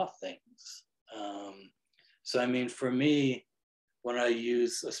we saw things. So, I mean, for me, when I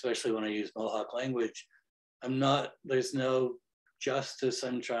use, especially when I use Mohawk language, there's no justice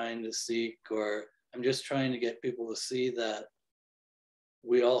I'm trying to seek, or I'm just trying to get people to see that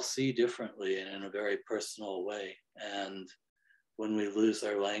we all see differently and in a very personal way. And when we lose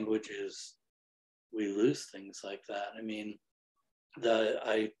our languages, we lose things like that. I mean,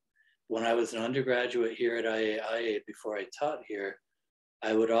 when I was an undergraduate here at IAIA, before I taught here,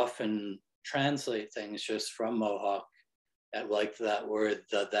 I would often translate things just from Mohawk at like that word,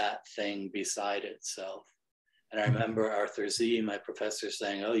 that thing beside itself. And I remember Arthur Z, my professor,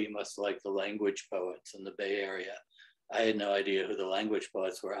 saying, oh, you must like the language poets in the Bay Area. I had no idea who the language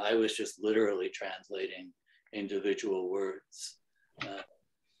poets were. I was just literally translating individual words.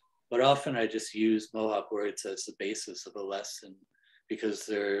 But often I just use Mohawk words as the basis of a lesson because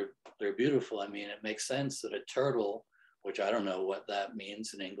they're beautiful. I mean, it makes sense that a turtle, which I don't know what that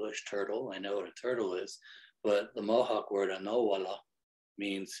means in English, turtle, I know what a turtle is, but the Mohawk word anowala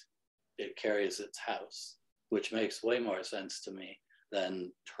means it carries its house, which makes way more sense to me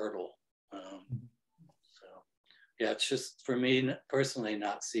than turtle. So yeah, it's just for me personally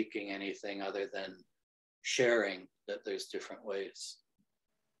not seeking anything other than sharing that there's different ways.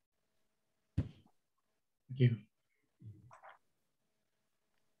 Thank you.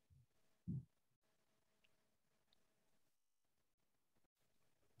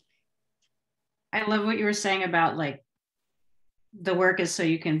 I love what you were saying about like the work is so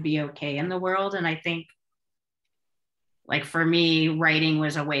you can be okay in the world. And I think like for me, writing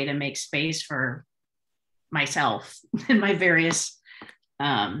was a way to make space for myself and my various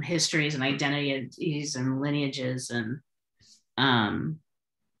histories and identities and lineages and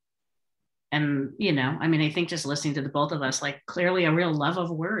you know, I mean, I think just listening to the both of us, like clearly a real love of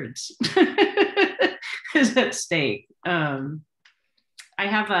words is at stake. I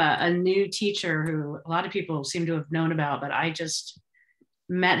have a new teacher who a lot of people seem to have known about, but I just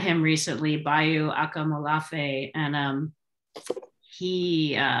met him recently, Bayu Akamolafe, and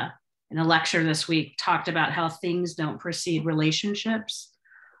he, in a lecture this week, talked about how things don't precede relationships.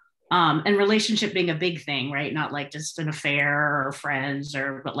 And relationship being a big thing, right? Not like just an affair or friends,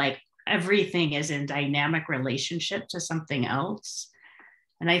 but like everything is in dynamic relationship to something else.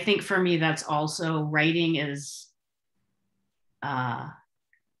 And I think for me, that's also writing is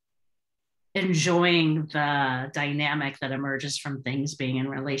enjoying the dynamic that emerges from things being in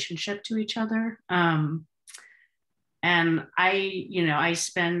relationship to each other. And I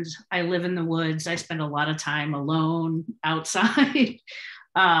live in the woods. I spend a lot of time alone outside.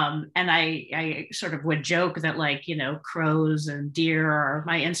 And I sort of would joke that like, you know, crows and deer are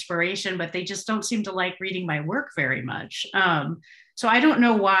my inspiration, but they just don't seem to like reading my work very much. So I don't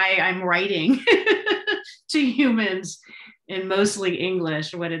know why I'm writing to humans in mostly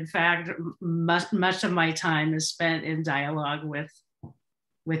English, when in fact, much of my time is spent in dialogue with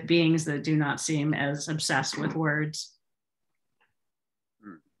beings that do not seem as obsessed with words.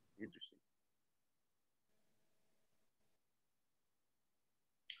 Interesting.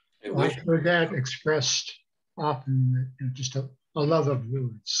 I've heard that expressed often, you know, just a love of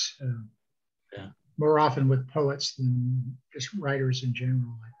words. Yeah. More often with poets than just writers in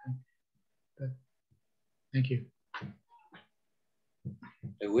general, I think. But thank you.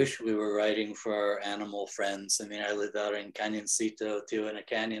 I wish we were writing for our animal friends. I mean, I live out in Canyoncito too, in a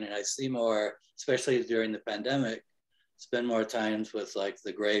canyon, and I see more, especially during the pandemic, spend more times with like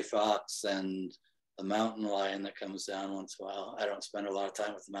the gray fox and the mountain lion that comes down once in a while. I don't spend a lot of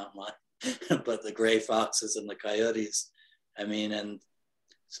time with the mountain lion, but the gray foxes and the coyotes. I mean, and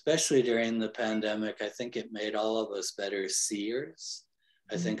especially during the pandemic, I think it made all of us better seers.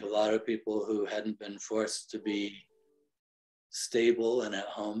 I think a lot of people who hadn't been forced to be stable and at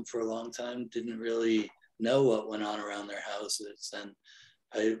home for a long time didn't really know what went on around their houses. And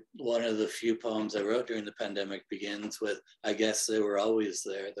one of the few poems I wrote during the pandemic begins with, I guess they were always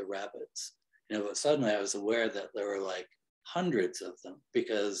there, the rabbits. You know, but suddenly I was aware that there were like hundreds of them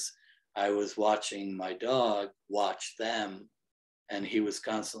because I was watching my dog watch them, and he was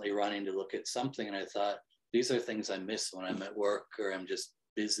constantly running to look at something. And I thought, these are things I miss when I'm at work or I'm just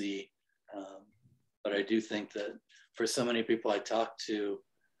busy. But I do think that for so many people I talk to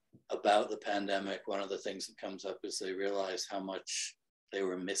about the pandemic, one of the things that comes up is they realize how much they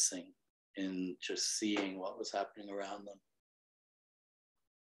were missing in just seeing what was happening around them.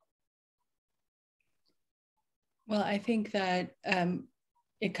 Well, I think that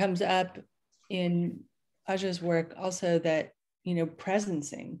it comes up in Aja's work also that, you know,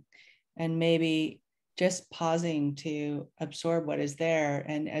 presencing and maybe just pausing to absorb what is there.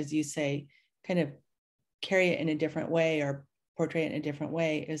 And as you say, kind of carry it in a different way or portray it in a different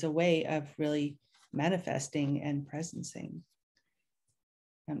way is a way of really manifesting and presencing.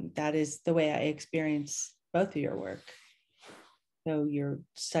 That is the way I experience both of your work. So you're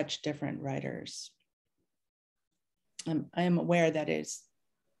such different writers. I am aware that it's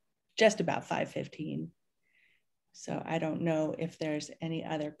just about 5:15. So I don't know if there's any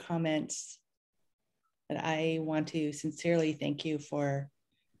other comments, but I want to sincerely thank you for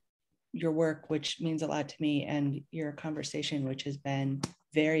your work, which means a lot to me, and your conversation, which has been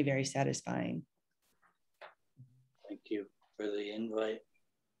very, very satisfying. Thank you for the invite.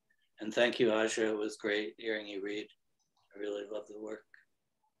 And thank you, Aja. It was great hearing you read. I really love the work.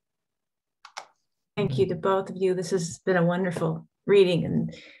 Thank you to both of you. This has been a wonderful reading.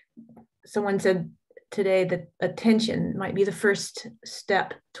 And someone said today that attention might be the first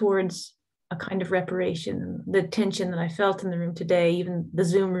step towards a kind of reparation. The tension that I felt in the room today, even the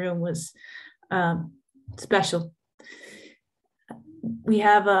Zoom room, was special. We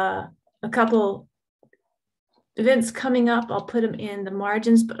have a couple events coming up. I'll put them in the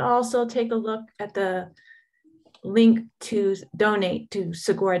margins, but also take a look at the link to donate to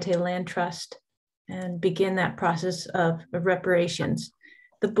Sogorea Te Land Trust and begin that process of reparations.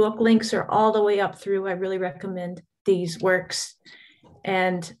 The book links are all the way up through. I really recommend these works.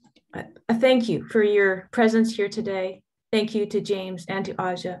 And I thank you for your presence here today. Thank you to James and to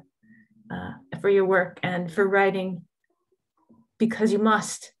Aja for your work and for writing because you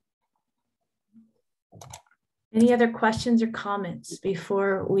must. Any other questions or comments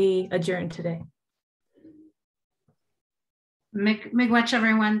before we adjourn today? Miigwech,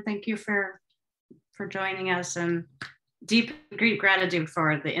 everyone. Thank you for joining us, and deep gratitude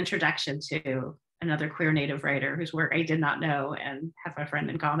for the introduction to another queer Native writer whose work I did not know and have a friend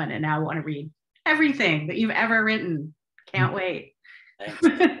in common, and now want to read everything that you've ever written. Can't wait. Thanks.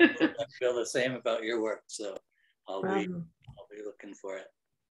 I feel the same about your work, so I'll be looking for it.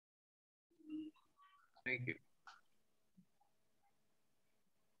 Thank you.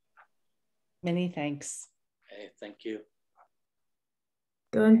 Many thanks. Okay, thank you.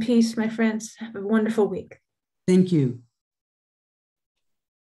 Go in peace, my friends. Have a wonderful week. Thank you.